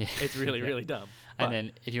 Yeah. It's really, really dumb. And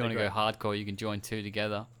then if you want to go hardcore, you can join 2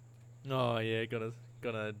 together. Oh yeah, gotta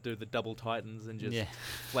do the double Titans and just Yeah.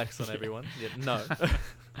 flex on everyone. Yeah, no.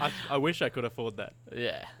 I wish I could afford that.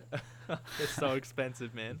 Yeah. It's so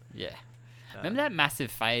expensive, man. Yeah. Remember that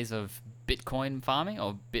massive phase of Bitcoin farming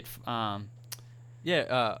or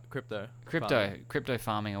crypto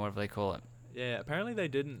farming or whatever they call it? Yeah, apparently they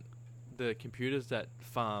didn't. The computers that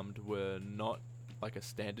farmed were not like a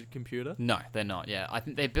standard computer. No, they're not. Yeah, I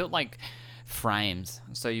think they built like frames.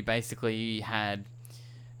 So you basically had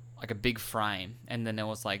like a big frame, and then there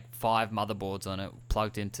was like 5 motherboards on it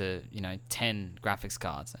plugged into 10 graphics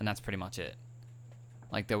cards, and that's pretty much it.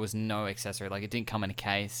 Like there was no accessory. Like it didn't come in a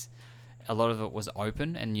case. A lot of it was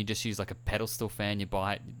open, and you just use like a pedestal fan you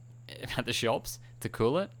buy at the shops to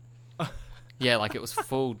cool it. Yeah, like it was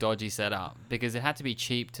full dodgy setup because it had to be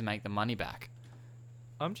cheap to make the money back.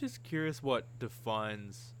 I'm just curious what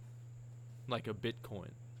defines like a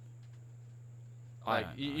Bitcoin. Like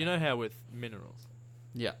you know how with minerals,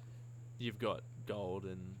 yeah, you've got gold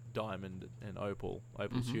and diamond and opal.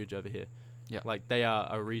 Opal's huge over here. Yeah, like they are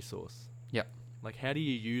a resource. Yeah. Like how do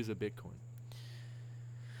you use a Bitcoin?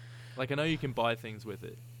 Like I know you can buy things with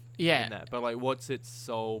it. Yeah. But like what's its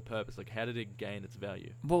sole purpose? Like how did it gain its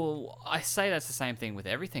value? Well, I say that's the same thing with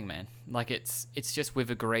everything, man. Like it's just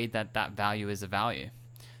we've agreed that value is a value.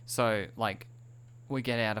 So like we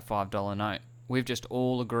get out a $5 note. We've just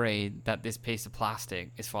all agreed that this piece of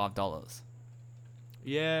plastic is $5.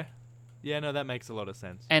 Yeah. Yeah, no, that makes a lot of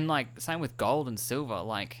sense. And like same with gold and silver.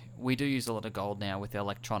 Like we do use a lot of gold now with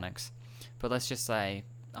electronics. But let's just say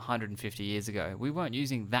 150 years ago, we weren't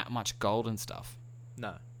using that much gold and stuff.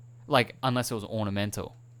 No. Like, unless it was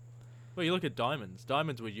ornamental. Well, you look at diamonds.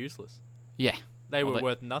 Diamonds were useless. Yeah. They were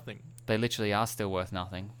worth nothing. They literally are still worth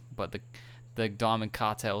nothing. But the diamond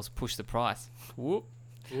cartels push the price. Whoop.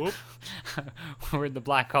 Whoop. We're in the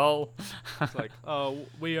black hole. It's like, oh,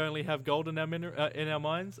 we only have gold in our in our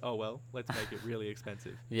mines? Oh, well, let's make it really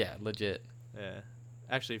expensive. Yeah, legit. Yeah.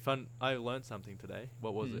 Actually, fun. I learned something today.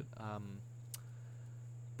 What was it?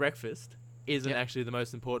 Breakfast isn't actually the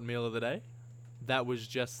most important meal of the day. That was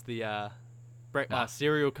just the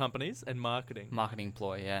cereal companies and marketing. Marketing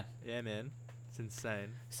ploy, yeah. Yeah, man. It's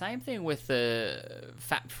insane. Same thing with the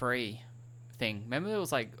fat-free thing. Remember there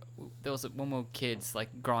was when we were kids,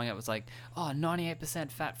 like growing up, it was like,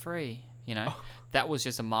 98% fat-free. That was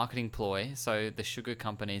just a marketing ploy so the sugar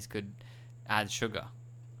companies could add sugar.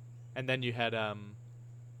 And then you had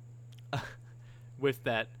with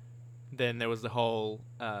that, then there was the whole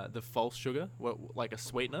the false sugar, like a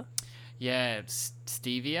sweetener. Yeah,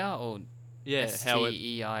 stevia or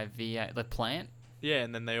Steiva, the plant. Yeah,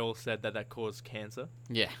 and then they all said that caused cancer.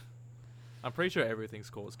 Yeah. I'm pretty sure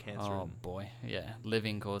everything's caused cancer. Oh boy, yeah,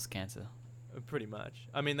 living caused cancer. Pretty much.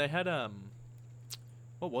 I mean, they had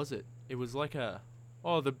what was it? It was like the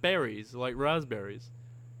berries, like raspberries,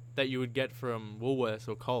 that you would get from Woolworths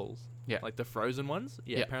or Coles. Yeah. Like the frozen ones.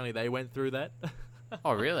 Yeah. Apparently they went through that.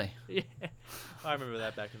 Oh really? Yeah. I remember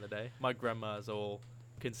that back in the day. My grandma's all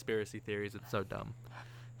conspiracy theories. It's so dumb.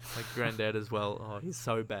 Like granddad as well. Oh, he's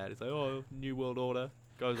so bad. He's like, oh, New World Order.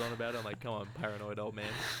 Goes on about it. I'm like, come on, paranoid old man.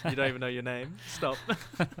 You don't even know your name. Stop.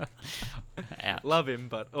 Love him,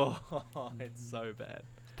 but it's so bad.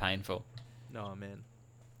 Painful. Oh man,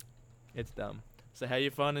 it's dumb. So how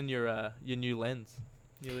you finding your new lens?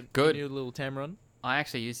 Good. Your new little Tamron. I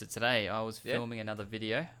actually used it today. I was filming another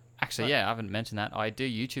video. Actually, I haven't mentioned that. I do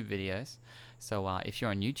YouTube videos. So if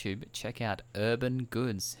you're on YouTube, check out Urban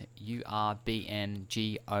Goods. URBNGOODS.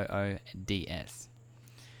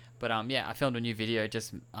 But I filmed a new video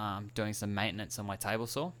just doing some maintenance on my table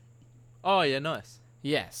saw. Oh yeah, nice.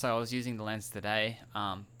 Yeah, so I was using the lens today.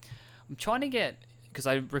 I'm trying to get, because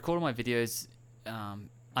I record all my videos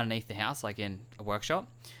underneath the house, like in a workshop,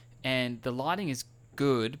 and the lighting is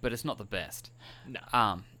good, but it's not the best.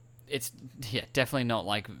 No. It's definitely not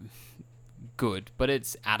like good, but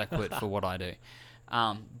it's adequate for what I do.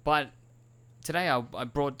 But today I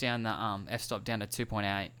brought down the f-stop down to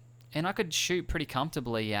 2.8, and I could shoot pretty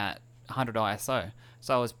comfortably at 100 ISO.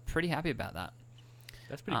 So I was pretty happy about that.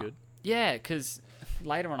 That's pretty good. Yeah, because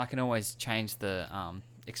later on I can always change the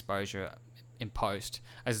exposure in post,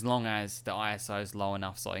 as long as the ISO is low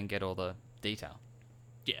enough so I can get all the detail.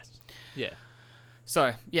 Yes. Yeah.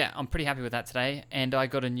 So, yeah, I'm pretty happy with that today. And I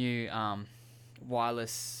got a new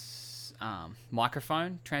wireless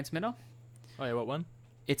microphone transmitter. Oh, yeah, what one?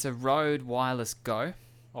 It's a Rode Wireless Go.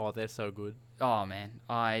 Oh, they're so good. Oh, man.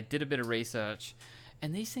 I did a bit of research,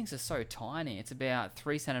 and these things are so tiny. It's about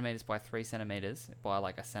 3 centimeters by 3 centimeters by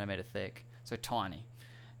like a centimeter thick. So tiny.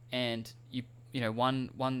 And, you know,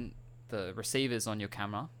 the receivers on your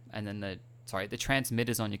camera, and then the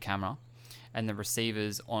transmitters on your camera, and the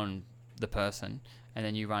receivers on the person, and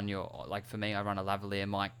then you run your, like for me, I run a lavalier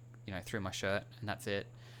mic, you know, through my shirt, and that's it.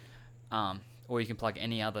 Or you can plug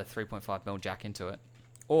any other 3.5mm jack into it,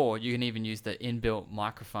 or you can even use the inbuilt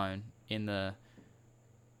microphone in the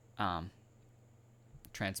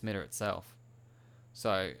transmitter itself.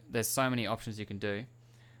 So there's so many options you can do,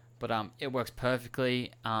 but it works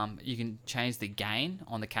perfectly. You can change the gain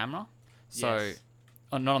on the camera, so Yes.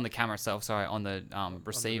 not on the camera itself, sorry, on the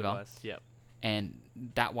receiver. On the device, yep. And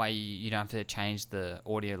that way you don't have to change the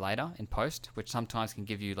audio later in post, which sometimes can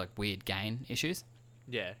give you like weird gain issues.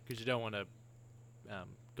 Yeah, because you don't want to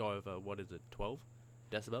go over, what is it, 12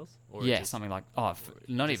 decibels? Or Yeah, just- something like, or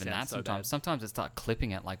not it even sounds that so sometimes. bad. Sometimes it starts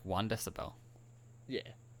clipping at like 1 decibel. Yeah.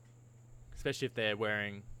 Especially if they're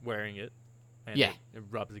wearing it, and Yeah. it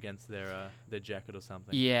rubs against their jacket or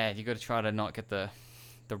something. Yeah, you got to try to not get the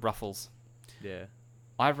ruffles. Yeah.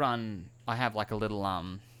 I have like a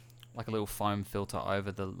little foam filter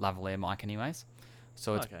over the lavalier mic anyways.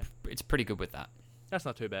 So Okay. it's pretty good with that. That's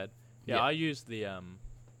not too bad. Yeah, Yeah. I used the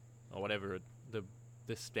or whatever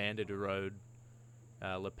the standard Rode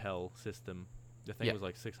lapel system. The thing Yeah. was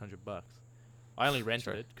like $600. I only rented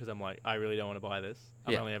Sure. it because I'm like, I really don't want to buy this.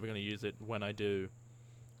 I'm Yeah. only ever going to use it when I do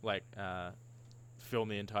like film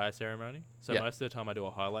the entire ceremony. So Yeah. most of the time I do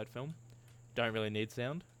a highlight film. Don't really need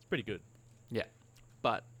sound. It's pretty good. Yeah.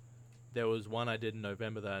 But there was one I did in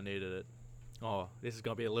November that I needed it. Oh, this is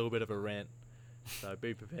going to be a little bit of a rant, so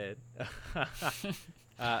be prepared.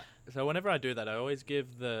 So whenever I do that, I always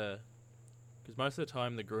give because most of the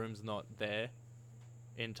time the groom's not there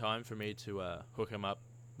in time for me to hook him up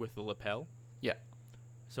with the lapel. Yeah.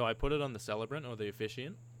 So I put it on the celebrant or the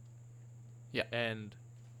officiant. Yeah. And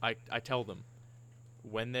I tell them,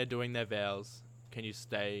 when they're doing their vows, can you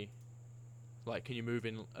move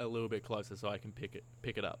in a little bit closer so I can pick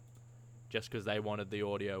it up? Just because they wanted the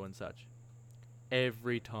audio and such.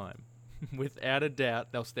 Every time. Without a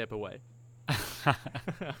doubt, they'll step away.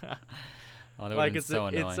 Oh, that Like would've been so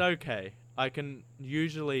annoying. it's okay. I can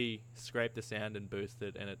usually scrape the sound and boost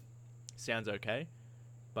it, and it sounds okay.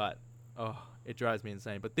 But it drives me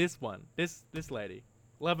insane. But this lady,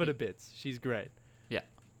 love her to bits. She's great. Yeah.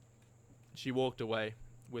 She walked away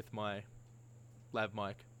with my lav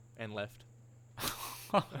mic and left.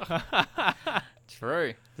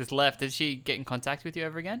 True. Just left. Did she get in contact with you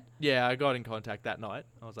ever again? Yeah, I got in contact that night.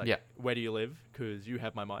 I was like, Yeah. where do you live? Because you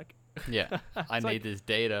have my mic. Yeah. I It's need like- this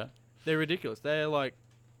data. They're ridiculous. They're like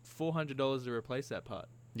 $400 to replace that part.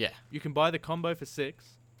 Yeah. You can buy the combo for $6,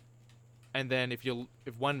 and then if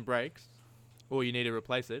one breaks, or you need to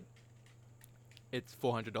replace it, it's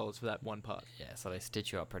 $400 for that one part. Yeah, so they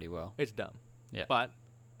stitch you up pretty well. It's dumb. Yeah. But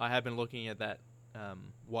I have been looking at that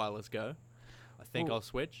wireless Go. I think Ooh. I'll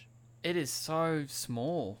switch. It is so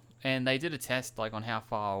small. And they did a test like on how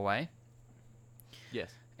far away.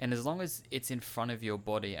 Yes. And as long as it's in front of your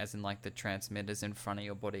body, as in like the transmitter's in front of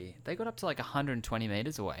your body, they got up to like 120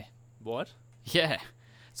 meters away. What? Yeah.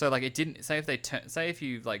 So like it didn't say if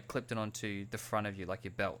you like clipped it onto the front of you, like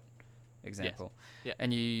your belt, example, Yeah.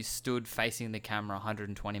 and you stood facing the camera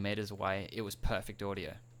 120 meters away, it was perfect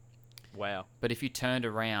audio. Wow. But if you turned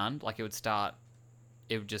around, like it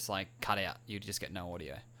would just like cut out. You'd just get no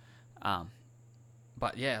audio.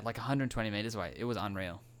 But yeah, like 120 meters away, it was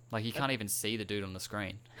unreal. Like you can't even see the dude on the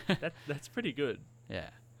screen. That's pretty good. Yeah.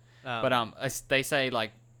 But they say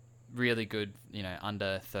like really good, you know,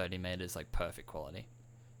 under 30 meters, like perfect quality.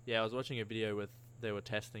 Yeah, I was watching a video they were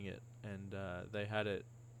testing it, and they had it.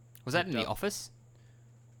 Was that in the hooked up- office?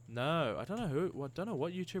 No, I don't know don't know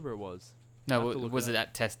what YouTuber it was. No, I'll have to look was it it up.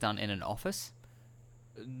 that test done in an office?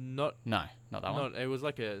 Not No, not that one. It was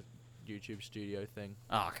like a YouTube studio thing.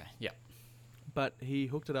 Oh, okay. Yeah. But he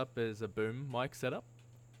hooked it up as a boom mic setup.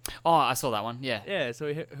 Oh, I saw that one. Yeah. Yeah,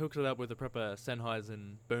 so he hooks it up with a proper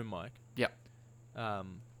Sennheiser boom mic. Yep.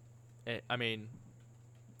 I mean,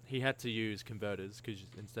 he had to use converters because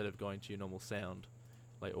instead of going to your normal sound,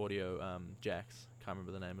 like audio jacks, can't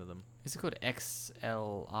remember the name of them. Is it called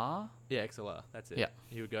XLR? Yeah, XLR. That's it. Yeah.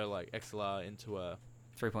 He would go like XLR into a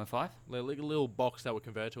 3.5? little box that would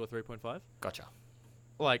convert to a 3.5. Gotcha.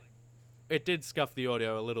 Like, it did scuff the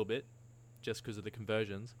audio a little bit, just because of the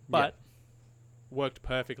conversions, but worked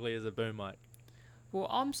perfectly as a boom mic. Well,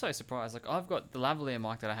 I'm so surprised. Like, I've got the lavalier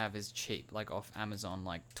mic that I have is cheap, like off Amazon,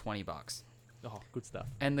 like $20. Oh, good stuff.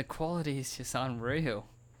 And the quality is just unreal.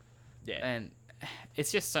 Yeah. And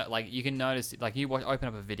it's just so, like, you can notice, like, you open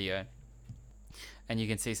up a video and you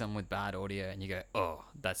can see someone with bad audio and you go, oh,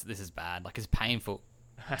 this is bad. Like, it's painful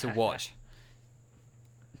to watch.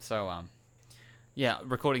 So, yeah,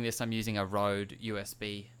 recording this, I'm using a Rode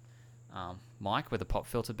USB mic with a pop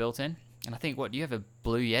filter built in. And I think, you have a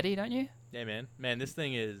Blue Yeti, don't you? Yeah, man. Man, this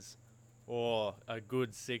thing is, a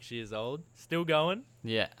good 6 years old. Still going.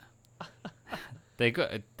 Yeah. They're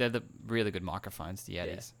good. They're the really good microphones, the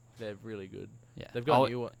Yetis. Yeah, they're really good. Yeah. They've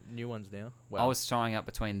got new ones now. I was trying out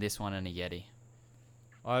between this one and a Yeti.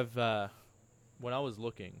 I've, when I was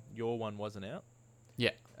looking, your one wasn't out.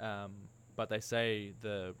 Yeah. But they say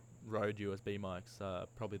the Rode USB mics are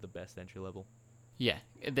probably the best entry level. Yeah.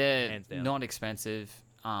 They're Hands down. not expensive.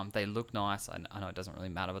 They look nice. I know it doesn't really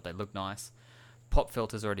matter, but they look nice. Pop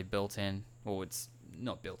filter's already built in. Well, it's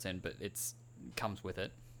not built in, but it comes with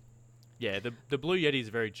it. Yeah, the Blue Yeti is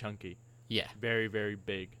very chunky. Yeah. Very, very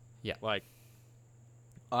big. Yeah. Like,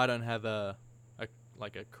 I don't have a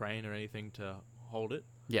crane or anything to hold it.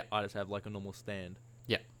 Yeah. I just have like a normal stand.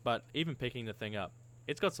 Yeah. But even picking the thing up,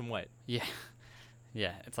 it's got some weight. Yeah.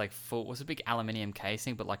 Yeah. It's like full. It's a big aluminium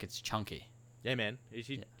casing, but like it's chunky. Yeah, man.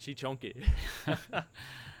 She chunky. A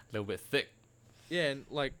little bit thick. Yeah, and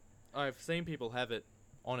like I've seen people have it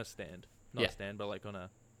on a stand, not a stand, but like on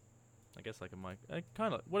I guess like a mic.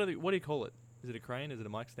 Kind of. What do you call it? Is it a crane? Is it a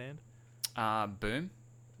mic stand? Boom.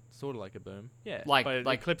 Sort of like a boom. Yeah. Like but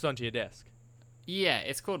it clips onto your desk. Yeah,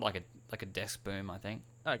 it's called like a desk boom, I think.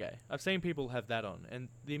 Okay, I've seen people have that on, and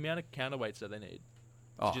the amount of counterweights that they need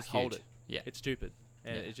to just huge. hold it. Yeah. It's stupid,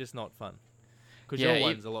 and it's just not fun. Because Yeah, your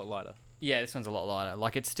one's a lot lighter. Yeah, this one's a lot lighter.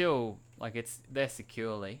 Like it's still like it's there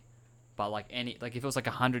securely, but like if it was like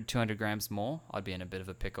 100, 200 grams more, I'd be in a bit of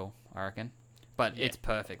a pickle, I reckon. But it's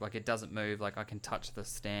perfect. Like it doesn't move. Like I can touch the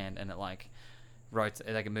stand and it like rotates.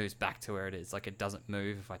 Like it moves back to where it is. Like it doesn't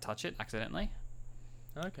move if I touch it accidentally.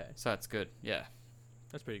 Okay, So it's good. Yeah.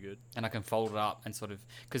 that's pretty good. And I can fold it up and sort of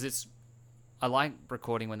because I like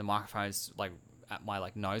recording when the microphone's like at my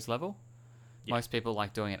like nose level. Yeah. Most people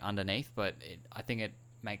like doing it underneath, but I think it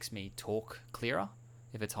makes me talk clearer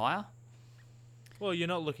if it's higher. Well, you're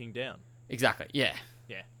not looking down. Exactly. Yeah.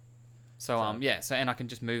 Yeah. So So and I can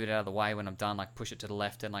just move it out of the way when I'm done, like push it to the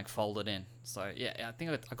left and like fold it in. So yeah, I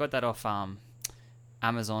think I got that off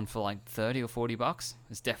Amazon for like $30 or $40.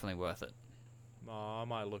 It's definitely worth it. Oh, I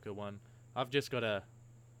might look at one. I've just got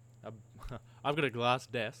I've got a glass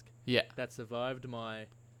desk. Yeah. That survived my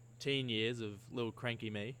teen years of little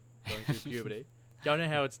cranky me going through puberty. Don't know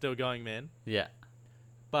how it's still going, man. Yeah.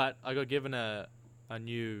 But I got given a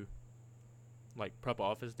new, like, proper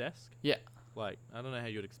office desk. Yeah. Like, I don't know how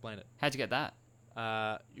you would explain it. How'd you get that?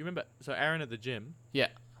 You remember? So Aaron at the gym. Yeah.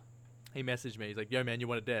 He messaged me. He's like, "Yo, man, you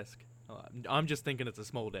want a desk?" I'm just thinking it's a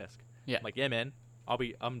small desk. Yeah. I'm like, "Yeah, man,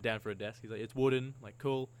 I'm down for a desk." He's like, "It's wooden." I'm like,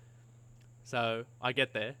 cool. So I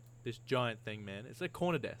get there. This giant thing, man. It's a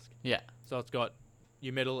corner desk. Yeah. So it's got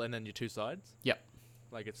your middle and then your two sides. Yep.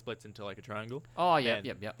 Like it splits into like a triangle. Oh yeah.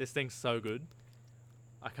 Man, Yep. This thing's so good.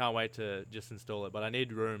 I can't wait to just install it, but I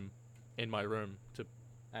need room in my room to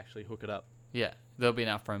actually hook it up. Yeah. There'll be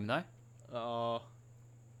enough room though.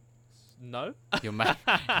 No. You'll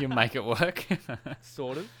make it work.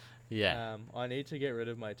 Sort of. Yeah. I need to get rid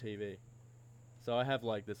of my TV. So I have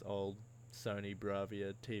like this old Sony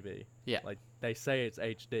Bravia TV. Yeah. Like they say it's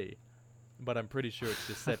HD, but I'm pretty sure it's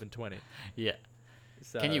just 720. Yeah.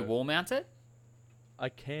 So Can you wall mount it? I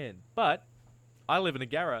can, but I live in a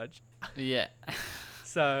garage. Yeah.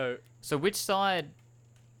 So which side?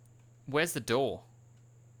 Where's the door?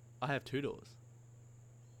 I have two doors.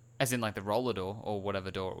 As in like the roller door or whatever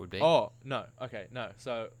door it would be. Oh, no. Okay, no.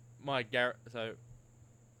 So my so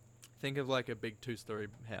think of like a big 2-story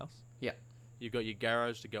house. Yeah. You've got your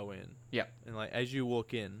garage to go in. Yeah. And like as you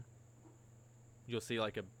walk in, you'll see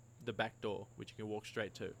like the back door which you can walk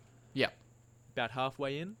straight to. Yeah. About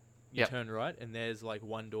halfway in, you Yep. turn right and there's like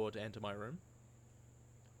one door to enter my room.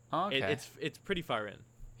 Oh, okay. It's pretty far in.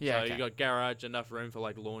 Yeah, So okay. you got garage, enough room for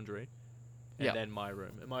like laundry. and Yep. then my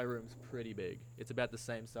room. And my room's pretty big. It's about the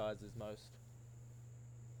same size as most.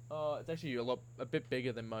 Oh, it's actually a bit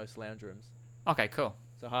bigger than most lounge rooms. Okay, cool.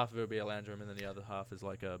 So half of it will be a lounge room, and then the other half is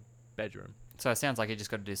like a bedroom. So it sounds like you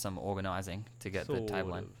just got to do some organising to get the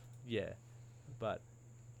table in. Yeah, but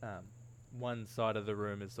one side of the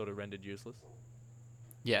room is sort of rendered useless.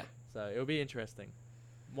 Yeah. So it'll be interesting.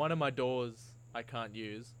 One of my doors I can't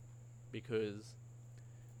use because.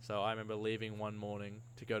 So I remember leaving one morning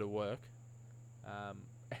to go to work.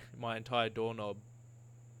 My entire door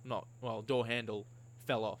handle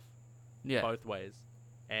fell off Yeah. both ways,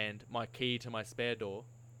 and my key to my spare door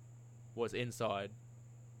was inside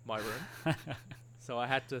my room. So I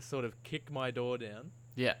had to sort of kick my door down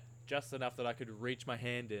Yeah. just enough that I could reach my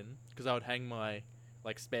hand in, because I would hang my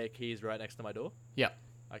spare keys right next to my door. Yeah.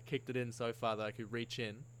 I kicked it in so far that I could reach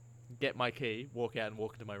in, get my key, walk out, and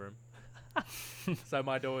walk into my room. So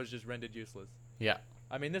my door is just rendered useless. Yeah.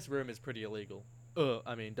 I mean, this room is pretty illegal.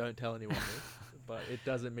 I mean, don't tell anyone this, but it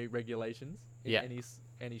doesn't meet regulations in Yeah.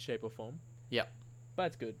 any shape or form. Yeah. But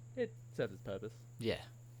it's good. It serves its purpose. Yeah.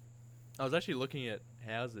 I was actually looking at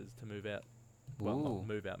houses to move out. Well, Ooh.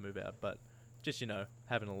 not move out, but just,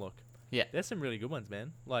 having a look. Yeah. There's some really good ones,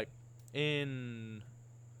 man. Like, in...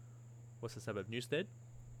 What's the suburb? Newstead?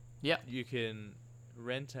 Yeah. You can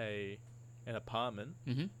rent an apartment,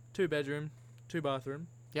 Mm-hmm. 2-bedroom, 2-bathroom,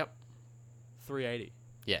 Yep. $380.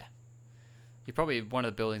 Yeah. You're probably one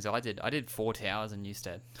of the buildings I did. I did 4 towers in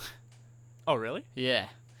Newstead. Oh, really? Yeah.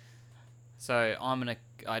 So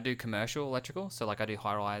I do commercial electrical. So like I do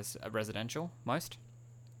high-rise residential most.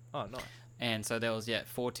 Oh, nice. And so there was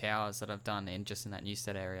 4 towers that I've done in that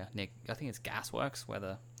Newstead area. Nick, I think it's Gasworks where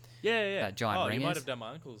the Yeah. that giant ring you might is. have done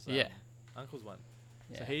my uncle's. Yeah. Uncle's one.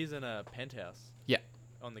 Yeah. So he's in a penthouse. Yeah.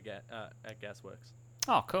 On the at Gasworks.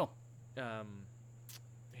 Oh, cool.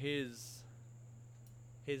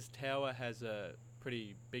 His tower has a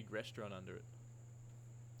pretty big restaurant under it.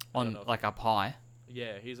 I don't On know if- like up high.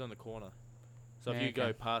 Yeah, he's on the corner. So if Yeah, you go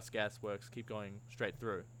okay. past Gasworks, keep going straight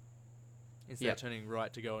through. Instead Yep. of turning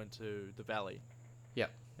right to go into the valley.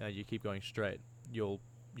 Yep. You keep going straight. You'll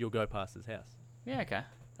go past his house. Yeah. Okay.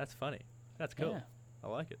 That's funny. That's cool. Yeah. I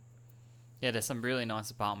like it. Yeah. There's some really nice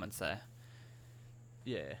apartments there.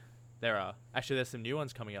 Yeah, there are. Actually, there's some new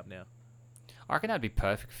ones coming up now. I reckon that'd be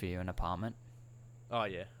perfect for you, an apartment. Oh,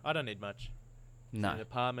 yeah. I don't need much. No. An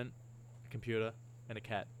apartment, a computer, and a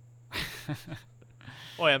cat.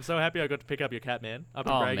 Oh, I'm so happy I got to pick up your cat, man. I've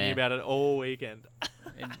been Oh, bragging man. about it all weekend.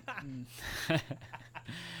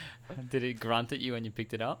 Did it grunt at you when you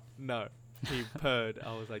picked it up? No, he purred.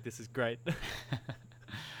 I was like, this is great.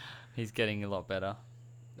 He's getting a lot better.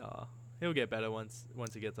 Oh, he'll get better once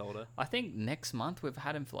he gets older. I think next month we've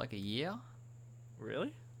had him for like a year.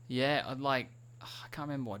 Really? Yeah, I can't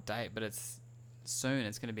remember what date, but it's soon.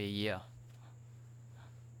 It's going to be a year.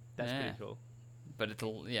 That's Yeah. pretty cool.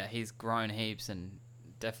 But he's grown heaps and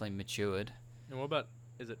definitely matured. And what about,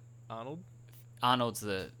 is it Arnold? Arnold's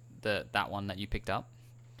that one that you picked up.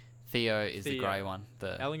 Theo is the Theo. grey one.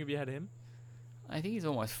 How long have you had him? I think he's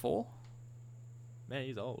almost 4. Man,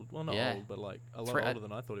 he's old. Well, not Yeah. old, but like a lot 3 older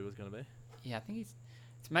than I thought he was going to be. Yeah, I think it's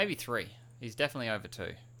maybe 3. He's definitely over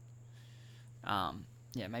 2.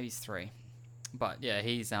 Yeah, maybe he's 3. But yeah,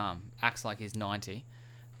 he's acts like he's 90,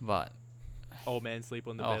 but Old man sleep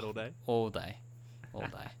on the bed all day. all day.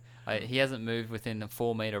 He hasn't moved within a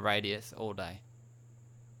 4-meter radius all day.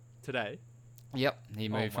 Today? Yep, he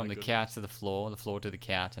moved my from the goodness. couch to the floor to the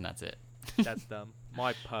couch, and that's it. That's dumb.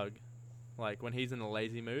 My pug, like when he's in a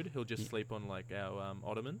lazy mood, he'll just Ye- sleep on like our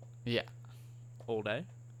ottoman Yeah, all day.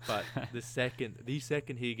 But the second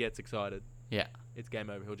he gets excited, yeah, it's game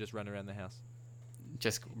over. He'll just run around the house.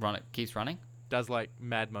 just keeps running. Does like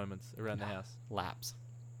mad moments around the house. Laps.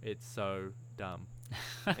 It's so dumb,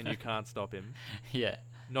 and you can't stop him. Yeah,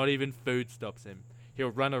 Not even food stops him. He'll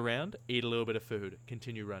run around, eat a little bit of food,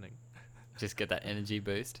 continue running. just get that energy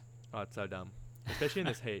boost. Oh, it's so dumb, especially in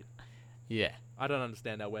this heat. Yeah, I don't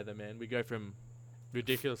understand our weather, man. We go from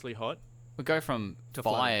ridiculously hot. we go from To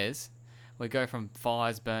flooding. fires. We go from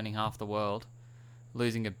fires burning half the world,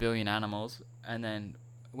 losing 1 billion animals, and then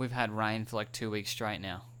we've had rain for like 2 weeks straight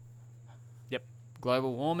now. Yep.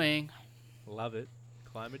 Global warming. Love it.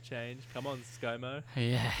 Climate change. Come on, ScoMo.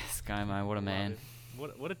 Yeah, ScoMo, what a Love man. it.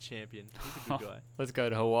 What a champion. He's a good guy. Let's go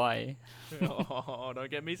to Hawaii. Oh, don't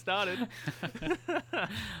get me started.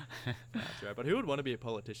 That's right. But who would want to be a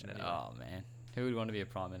politician anyway? Oh man, who would want to be a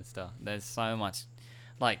prime minister? There's so much.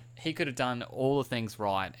 Like he could have done all the things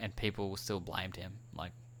right, and people still blamed him.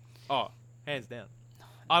 Like, Oh, hands down.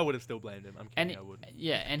 I would have still blamed him. I'm and kidding. I wouldn't.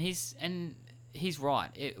 yeah, and he's right.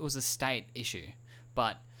 It was a state issue,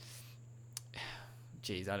 but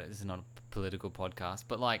geez, this is not a political podcast,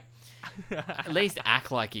 but like, at least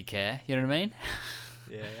act like you care. You know what I mean?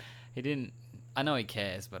 Yeah. He didn't. I know he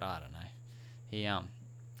cares, but I don't know. Yeah,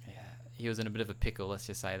 he was in a bit of a pickle. Let's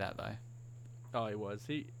just say that though. Oh, he was.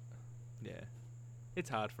 Yeah. It's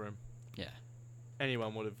hard for him. Yeah.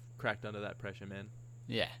 Anyone would have cracked under that pressure, man.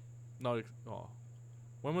 Yeah.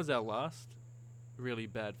 When was our last really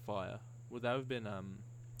bad fire? Would that have been That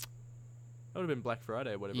would have been Black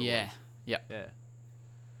Friday, whatever. It Yeah. was. Yep. Yeah.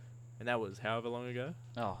 And that was however long ago.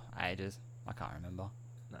 Oh, ages. I can't remember.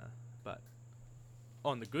 No. But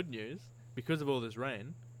on the good news, because of all this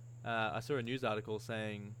rain, I saw a news article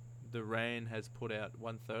saying the rain has put out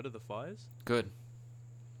 1/3 of the fires, Good.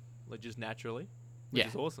 like just naturally, which Yeah.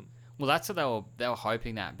 is awesome. Well, that's what they were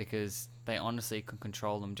hoping that, because they honestly could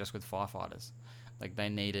control them just with firefighters. Like, they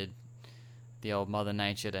needed the old Mother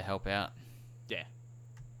Nature to help out. Yeah.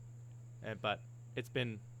 But it's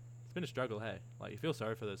been a struggle, hey. Like, you feel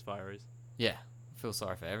sorry for those fireys. Yeah. I feel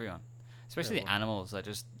sorry for everyone, especially the Everyone. animals that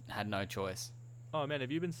just had no choice. Oh man,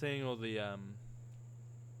 have you been seeing all the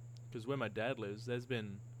because where my dad lives, there's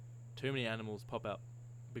been too many animals pop up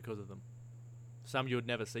because of them. Some you would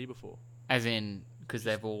never see before. As in, because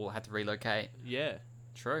they've all had to relocate. Yeah,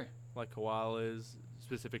 True. like koalas,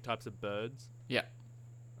 specific types of birds. Yeah.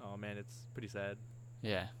 Oh man, it's pretty sad.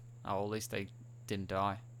 Yeah. Oh, well, at least they didn't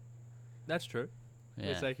die. That's true. At Yeah.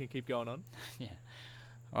 least they can keep going on. Yeah.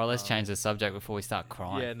 Or let's change the subject before we start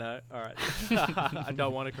crying. Yeah, no. All right. I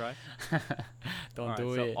don't want to cry. Don't All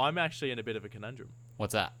do right, it. So I'm actually in a bit of a conundrum.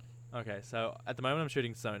 What's that? Okay, so at the moment I'm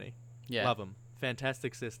shooting Sony. Yeah. Love them.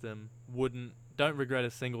 Fantastic system. Don't regret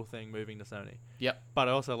a single thing moving to Sony. Yep. But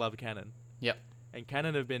I also love Canon. Yep. And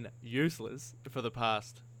Canon have been useless for the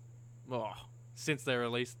past, since they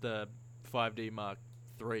released the 5D Mark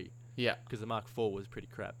III, Yeah. because the Mark IV was pretty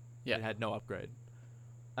crap. Yeah. It had no upgrade.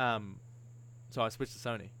 So I switched to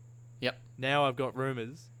Sony. Yep. Now I've got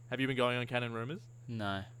rumors. Have you been going on Canon rumors?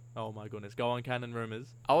 No. Oh my goodness. Go on Canon rumors.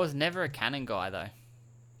 I was never a Canon guy though.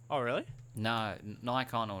 Oh, really? No,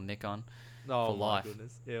 Nikon or Nikon. Oh For my life.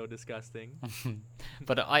 goodness. Ew, disgusting.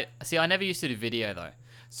 But I never used to do video though.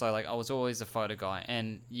 So like I was always a photo guy,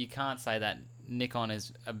 and you can't say that Nikon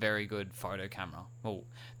is a very good photo camera. Well,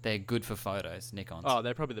 they're good for photos, Nikons. Oh,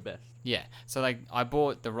 they're probably the best. Yeah. So like I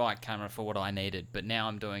bought the right camera for what I needed, but now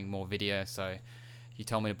I'm doing more video, so you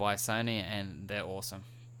told me to buy a Sony and they're awesome.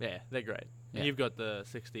 Yeah, they're great. Yeah. And you've got the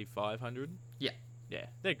 6500. Yeah. Yeah,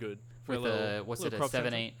 they're good. For With a what's it, a crop sensor.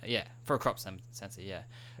 17? Yeah, for a crop sensor, yeah.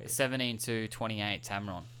 Yeah. 17 to 28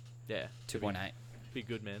 Tamron, Yeah. 2.8. Be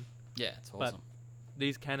good, man. Yeah, it's But- awesome.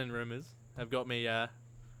 These Canon rumors have got me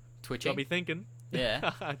Twitching. thinking.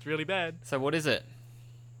 Yeah. It's really bad. So what is it?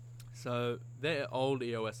 So their old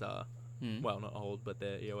EOS R, Hmm. well, not old, but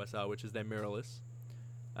their EOS R, which is their mirrorless.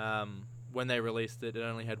 When they released it, it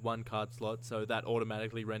only had one card slot, so that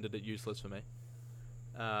automatically rendered it useless for me.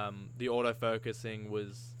 The autofocusing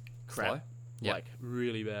was crap. Slow? Yep. Like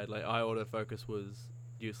really bad. Like autofocus was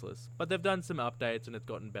useless. But they've done some updates and it's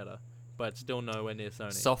gotten better, but still nowhere near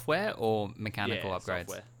Sony. Software or mechanical Yeah, upgrades?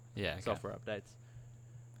 Software. Yeah, okay. Software updates.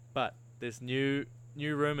 But there's new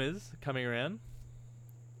rumors coming around.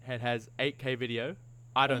 It has 8K video.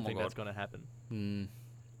 I don't my think that's God. going to happen. Hmm.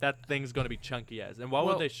 That thing's going to be chunky as. And why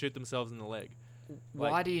Well- would they shoot themselves in the leg?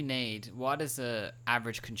 Why does the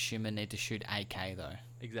average consumer need to shoot 8K though?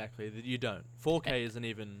 Exactly. You don't. 4K isn't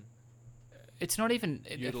even It's not even.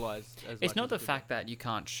 utilized as It's much not as the it could fact that you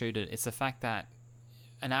can't shoot it. It's the fact that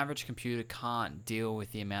an average computer can't deal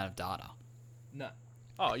with the amount of data. be. No.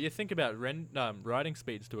 Oh, you think about writing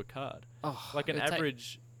speeds to a card. Oh, Like an it'd take-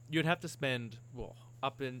 average, you'd have to spend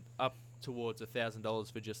up towards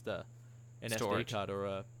 $1,000 for just an Storage. SD card or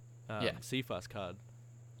a Yeah. CFast card,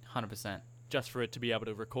 100%. just for it to be able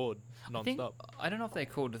to record non-stop. I don't know if they're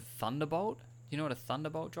called Thunderbolt. You know what a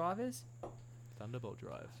Thunderbolt drive is? Thunderbolt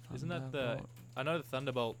drive. Isn't that the? Thunderbolt. I know the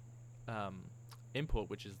Thunderbolt input,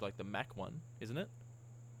 which is like the Mac one, isn't it?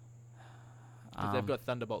 'Cause they've got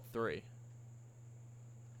Thunderbolt 3.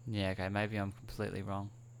 Yeah, okay, maybe I'm completely wrong.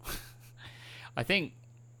 I think,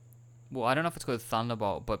 well, I don't know if it's called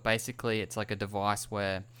Thunderbolt, but basically it's like a device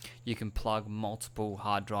where you can plug multiple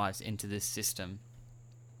hard drives into this system,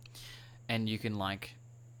 and you can like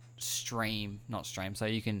not stream, so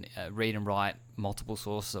you can read and write multiple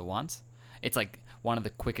sources at once. It's like one of the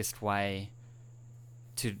quickest way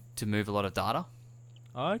to move a lot of data.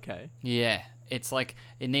 Oh, okay. Yeah, it's like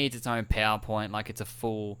it needs its own PowerPoint, like it's a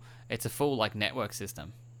full like network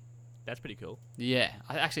system. That's pretty cool. Yeah,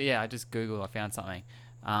 I just Googled. I found something.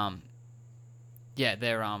 Yeah,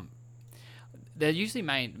 they're usually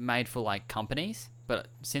made for like companies, but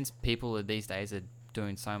since people these days are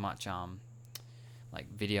doing so much like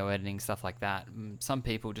video editing, stuff like that. Some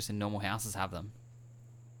people just in normal houses have them.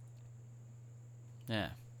 Yeah.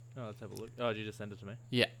 Oh, let's have a look. Oh, did you just send it to me?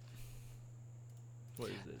 Yeah. What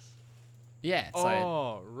is this? Yeah. So,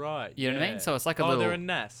 Oh, right. you know what I mean? So it's like a oh, little. they're a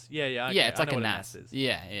NAS. Yeah, yeah. Okay. Yeah, it's I like know a what NAS. is.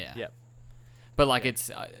 Yeah, yeah. Yep. But like Yeah.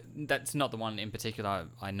 it's that's not the one in particular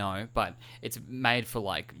I know, but it's made for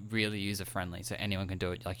like really user friendly, so anyone can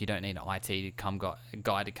do it. Like you don't need an IT to come a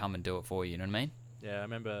guy to come and do it for you. You know what I mean? Yeah, I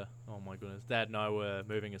remember. Oh my goodness, Dad and I were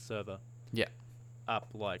moving a server. Yeah. Up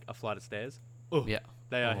like a flight of stairs. Oh, Yeah.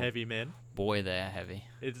 they are Oh. heavy, man. Boy, they're heavy.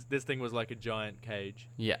 This thing was like a giant cage.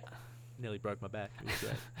 Yeah. Nearly broke my back. It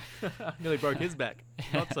was great. Nearly broke his back.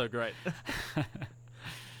 Not so great.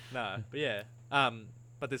 No, but yeah.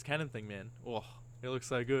 But this Canon thing, man. Oh, it looks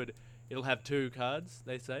so good. It'll have 2 cards.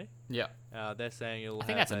 They say. Yeah. They're saying it'll. I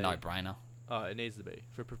think have that's a no-brainer. Oh, it needs to be.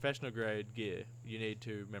 For professional grade gear, you need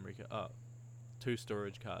 2 2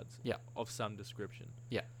 storage cards. Yeah. Of some description.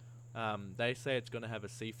 Yeah. They say it's going to have a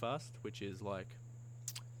CFast, which is like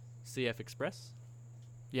CF Express,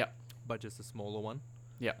 Yeah. but just a smaller one.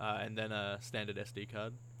 Yeah. And then a standard SD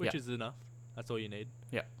card, which Yeah. is enough. That's all you need.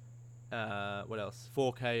 Yeah. What else?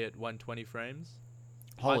 4K at 120 frames.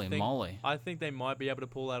 Holy moly. I think they might be able to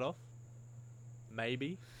pull that off.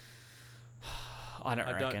 Maybe. I don't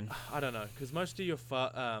reckon. I don't know, because most of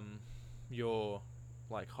your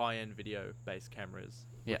like high-end video-based cameras,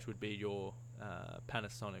 Yeah. which would be your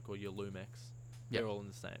Panasonic or your Lumix, Yeah. they're all in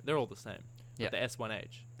the same. They're all the same. Yeah. But the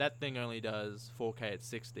S1H, that thing only does 4K at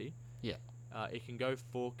 60. Yeah. It can go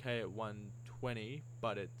 4K at 120,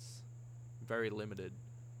 but it's very limited.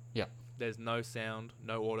 Yeah. There's no sound,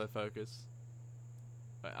 no autofocus.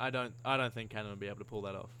 I don't think Canon would be able to pull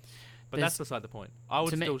that off. But There's- that's beside the point. I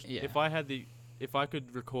would to me- still, yeah. if I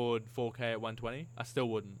could record 4K at 120, I still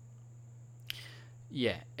wouldn't.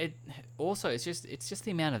 Yeah. It also it's just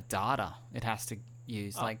the amount of data it has to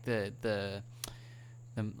use, Oh. like the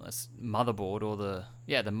motherboard or the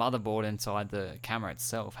motherboard inside the camera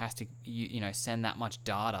itself has to send that much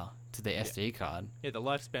data to the SD card. Yeah, the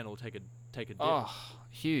lifespan will take a dip. Oh,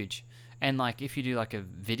 huge. And like if you do like a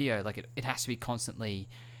video, like it has to be constantly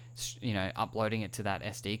uploading it to that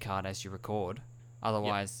SD card as you record.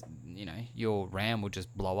 Otherwise, your RAM will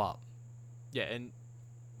just blow up. Yeah, and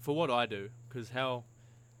for what I do, because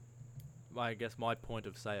I guess my point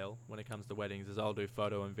of sale when it comes to weddings is I'll do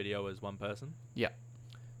photo and video as one person. Yeah.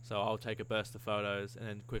 So I'll take a burst of photos and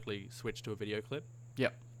then quickly switch to a video clip.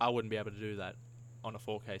 Yep. I wouldn't be able to do that on a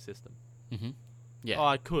 4K system. Mhm. Yeah. Oh,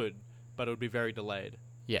 I could, but it would be very delayed.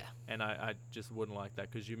 Yeah. And I just wouldn't like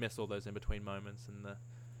that because you miss all those in between moments and The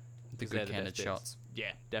 'cause they're good the candid best bits. shots.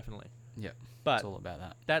 Yeah, definitely. Yep. But It's all about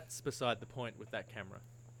that. that's beside the point with that camera.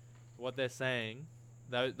 What they're saying,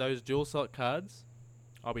 those dual slot cards,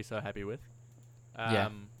 I'll be so happy with.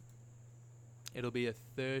 Yeah. It'll be a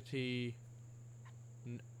 30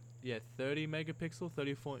 megapixel,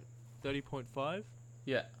 30.5,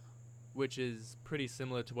 Yeah. which is pretty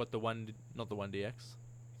similar to what not the 1DX,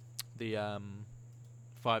 the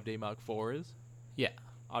 5D Mark IV is. Yeah.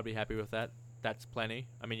 I'd be happy with that. That's plenty.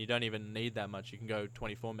 I mean, you don't even need that much. You can go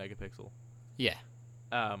 24 megapixel. Yeah.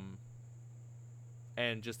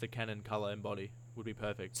 And just the Canon color and body would be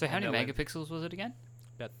perfect. So how on many their lens. megapixels was it again?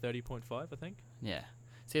 About 30.5, I think. Yeah.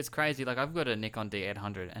 See, it's crazy. Like, I've got a Nikon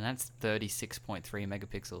D800, and that's 36.3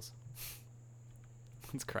 megapixels.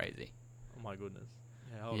 It's crazy. Oh my goodness.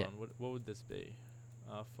 Yeah, hold Yeah. on. What would this be?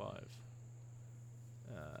 R5.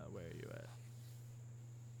 Where are you at?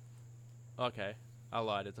 Okay, I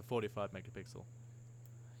lied. It's a 45 megapixel.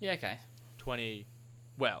 Yeah, okay. 20,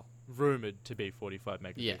 well, rumored to be 45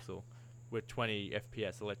 megapixel Yeah. with 20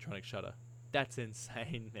 FPS electronic shutter. That's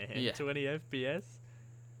insane, man. Yeah. 20 FPS?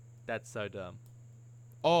 That's so dumb.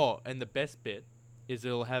 Oh, and the best bit is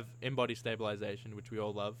it'll have in-body stabilization, which we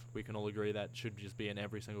all love. We can all agree that should just be in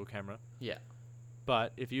every single camera. Yeah.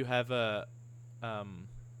 But if you have a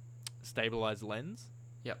stabilized lens,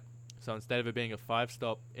 Yep. so instead of it being a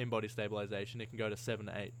 5-stop in-body stabilization, it can go to 7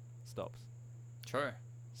 to 8 stops. True.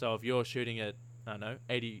 So if you're shooting at, I don't know,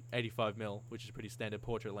 85mm, which is a pretty standard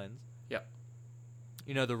portrait lens. Yep.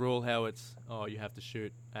 You know the rule how it's, you have to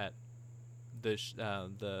shoot at the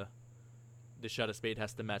shutter speed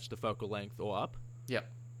has to match the focal length or up. Yep.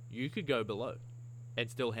 You could go below and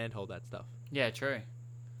still handhold that stuff. Yeah, true.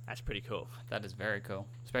 That's pretty cool. That is very cool,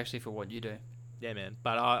 especially for what you do. Yeah, man.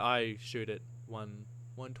 But I shoot at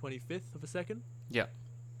 1/125th of a second. Yep.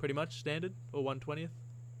 Pretty much standard, or 1/20th.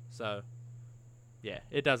 So, yeah,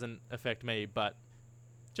 it doesn't affect me, but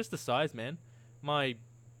just the size, man. My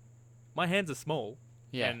hands are small,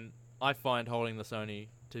 Yeah. and I find holding the Sony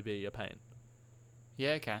to be a pain.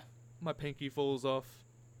 Yeah, okay. My pinky falls off.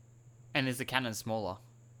 And is the Canon smaller?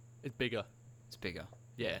 It's bigger. It's bigger.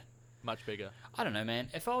 Yeah, much bigger. I don't know, man.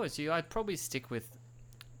 If I was you, I'd probably stick with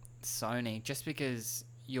Sony just because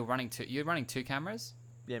you're running two cameras.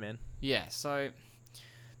 Yeah, man. Yeah, so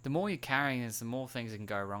the more you're carrying is the more things that can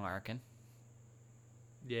go wrong, I reckon.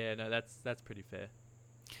 Yeah, no, that's pretty fair.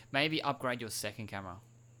 Maybe upgrade your second camera.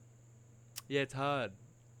 Yeah, it's hard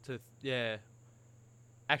to. Yeah,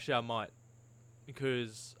 actually, I might,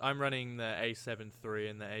 because I'm running the A7 III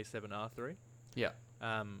and the A7R III. Yeah.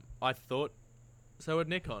 I thought so at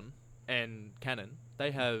Nikon and Canon,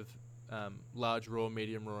 they have large RAW,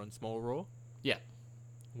 medium RAW, and small RAW. Yeah.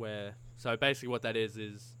 Where so basically what that is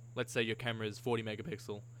let's say your camera is 40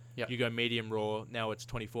 megapixel. Yep. You go medium RAW, now it's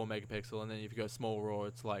 24 megapixel, and then if you go small RAW,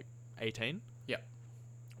 it's like 18. Yeah.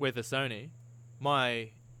 With a Sony, my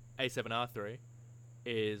A7R III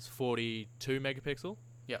is 42 megapixel.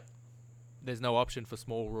 Yep. There's no option for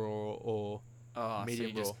small RAW or medium so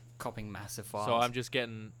you're just RAW. copying massive files. So I'm just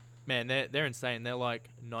getting, man, they're insane. They're like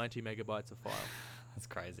 90 megabytes of file. That's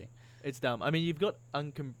crazy. It's dumb. I mean, you've got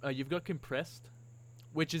compressed,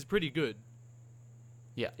 which is pretty good.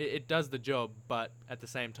 Yeah. It does the job, but at the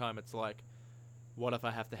same time, it's like, what if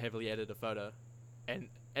I have to heavily edit a photo? And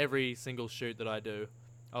every single shoot that I do,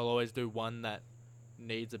 I'll always do one that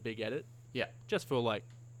needs a big edit. Yeah. Just for like,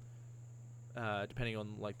 depending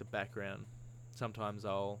on like the background. Sometimes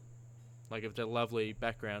I'll, like if it's a lovely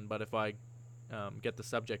background, but if I get the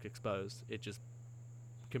subject exposed, it just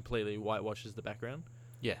completely whitewashes the background.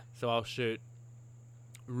 Yeah. So I'll shoot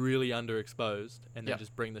really underexposed and then Yep.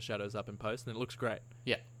 just bring the shadows up in post, and it looks great.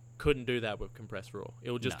 Yeah. Couldn't do that with compressed RAW.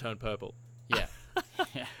 It will just No. turn purple. Yeah.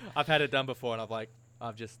 Yeah. I've had it done before, and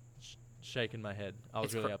I've just shaken my head. I was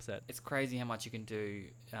It's really upset. It's crazy how much you can do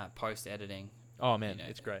post editing. Oh man, you know,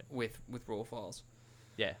 it's great. with raw files.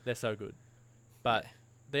 Yeah, they're so good. But Yeah.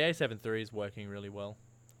 the A7 III is working really well.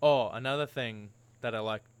 Oh, another thing that I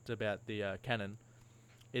liked about the Canon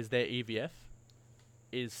is their EVF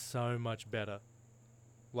is so much better.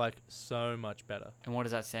 Like, so much better. And what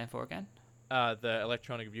does that stand for again? The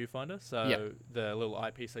electronic viewfinder, so Yep. the little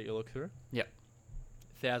eyepiece that you look through. Yep.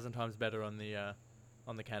 1,000 times better on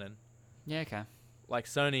the Canon. Yeah, okay. Like,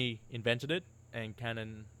 Sony invented it, and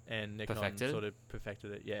Canon and Nikon Perfected it? sort of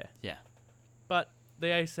perfected it. Yeah. Yeah. But the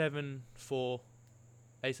A7R4,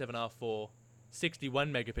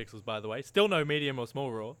 61 megapixels, by the way. Still no medium or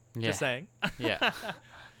small RAW. Yeah. Just saying. Yeah.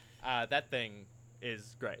 That thing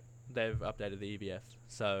is great. They've updated the EVF.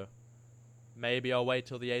 So maybe I'll wait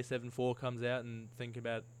till the A7 IV comes out and think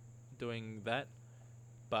about doing that.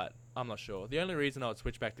 But I'm not sure. The only reason I would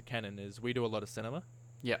switch back to Canon is we do a lot of cinema.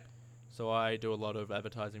 Yeah. So I do a lot of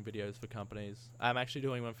advertising videos for companies. I'm actually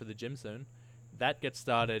doing one for the gym soon. That gets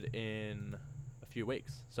started in a few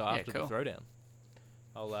weeks. So Yeah, after cool. the throwdown,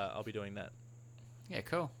 I'll be doing that. Yeah,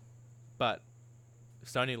 cool. But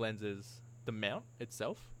Sony lenses, the mount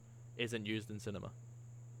itself, isn't used in cinema.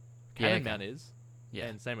 Yeah, Canon okay. mount is, Yeah.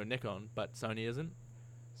 and same with Nikon, but Sony isn't.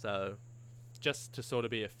 So just to sort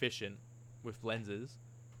of be efficient with lenses,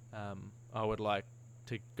 I would like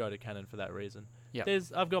to go to Canon for that reason. Yep.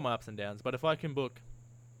 I've got my ups and downs, but if I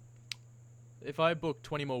book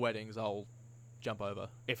 20 more weddings, I'll jump over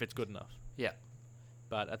if it's good enough. Yeah.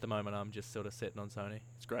 But at the moment, I'm just sort of sitting on Sony.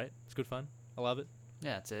 It's great. It's good fun. I love it.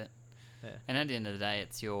 Yeah, that's it. Yeah. And at the end of the day,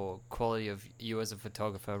 it's your quality of you as a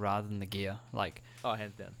photographer rather than the gear. Like, Oh,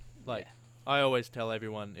 hands down. Like, yeah. I always tell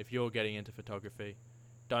everyone, if you're getting into photography,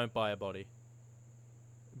 don't buy a body.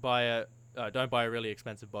 Don't buy a really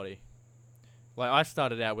expensive body. Like, I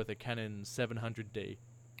started out with a Canon 700D.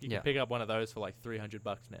 You Yeah. can pick up one of those for like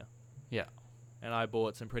 $300 now. Yeah. And I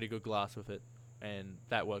bought some pretty good glass with it, and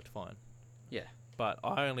that worked fine. Yeah. But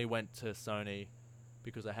I only went to Sony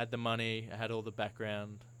because I had the money, I had all the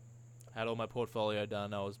background, had all my portfolio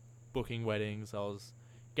done, I was booking weddings, I was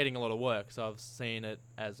getting a lot of work, so I've seen it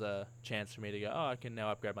as a chance for me to go, oh, I can now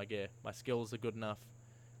upgrade my gear. My skills are good enough.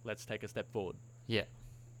 Let's take a step forward. Yeah.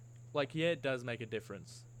 Like, yeah, it does make a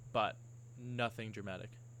difference, but nothing dramatic.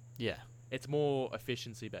 Yeah. It's more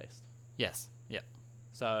efficiency based. Yes. Yeah.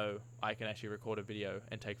 So I can actually record a video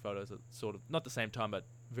and take photos at sort of, not the same time, but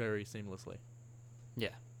very seamlessly. Yeah.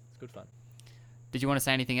 It's good fun. Did you want to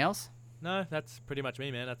say anything else? No, that's pretty much me,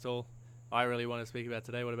 man. That's all I really want to speak about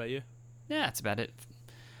today. What about you? Yeah, that's about it.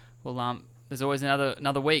 Well, there's always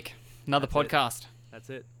another week, another That's it. podcast. That's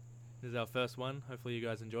it. This is our first one. Hopefully you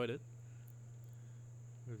guys enjoyed it.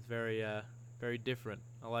 It was very different.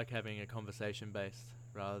 I like having a conversation based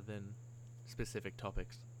rather than specific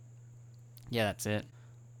topics. Yeah, that's it.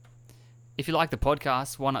 If you like the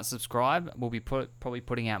podcast, why not subscribe? We'll be probably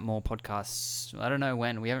putting out more podcasts. I don't know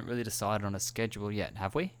when. We haven't really decided on a schedule yet,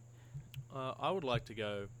 have we? I would like to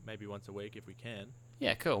go maybe once a week if we can.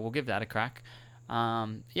 Yeah, cool. We'll give that a crack.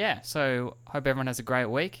 Yeah, so hope everyone has a great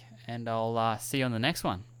week, and I'll see you on the next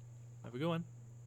one. Have a good one.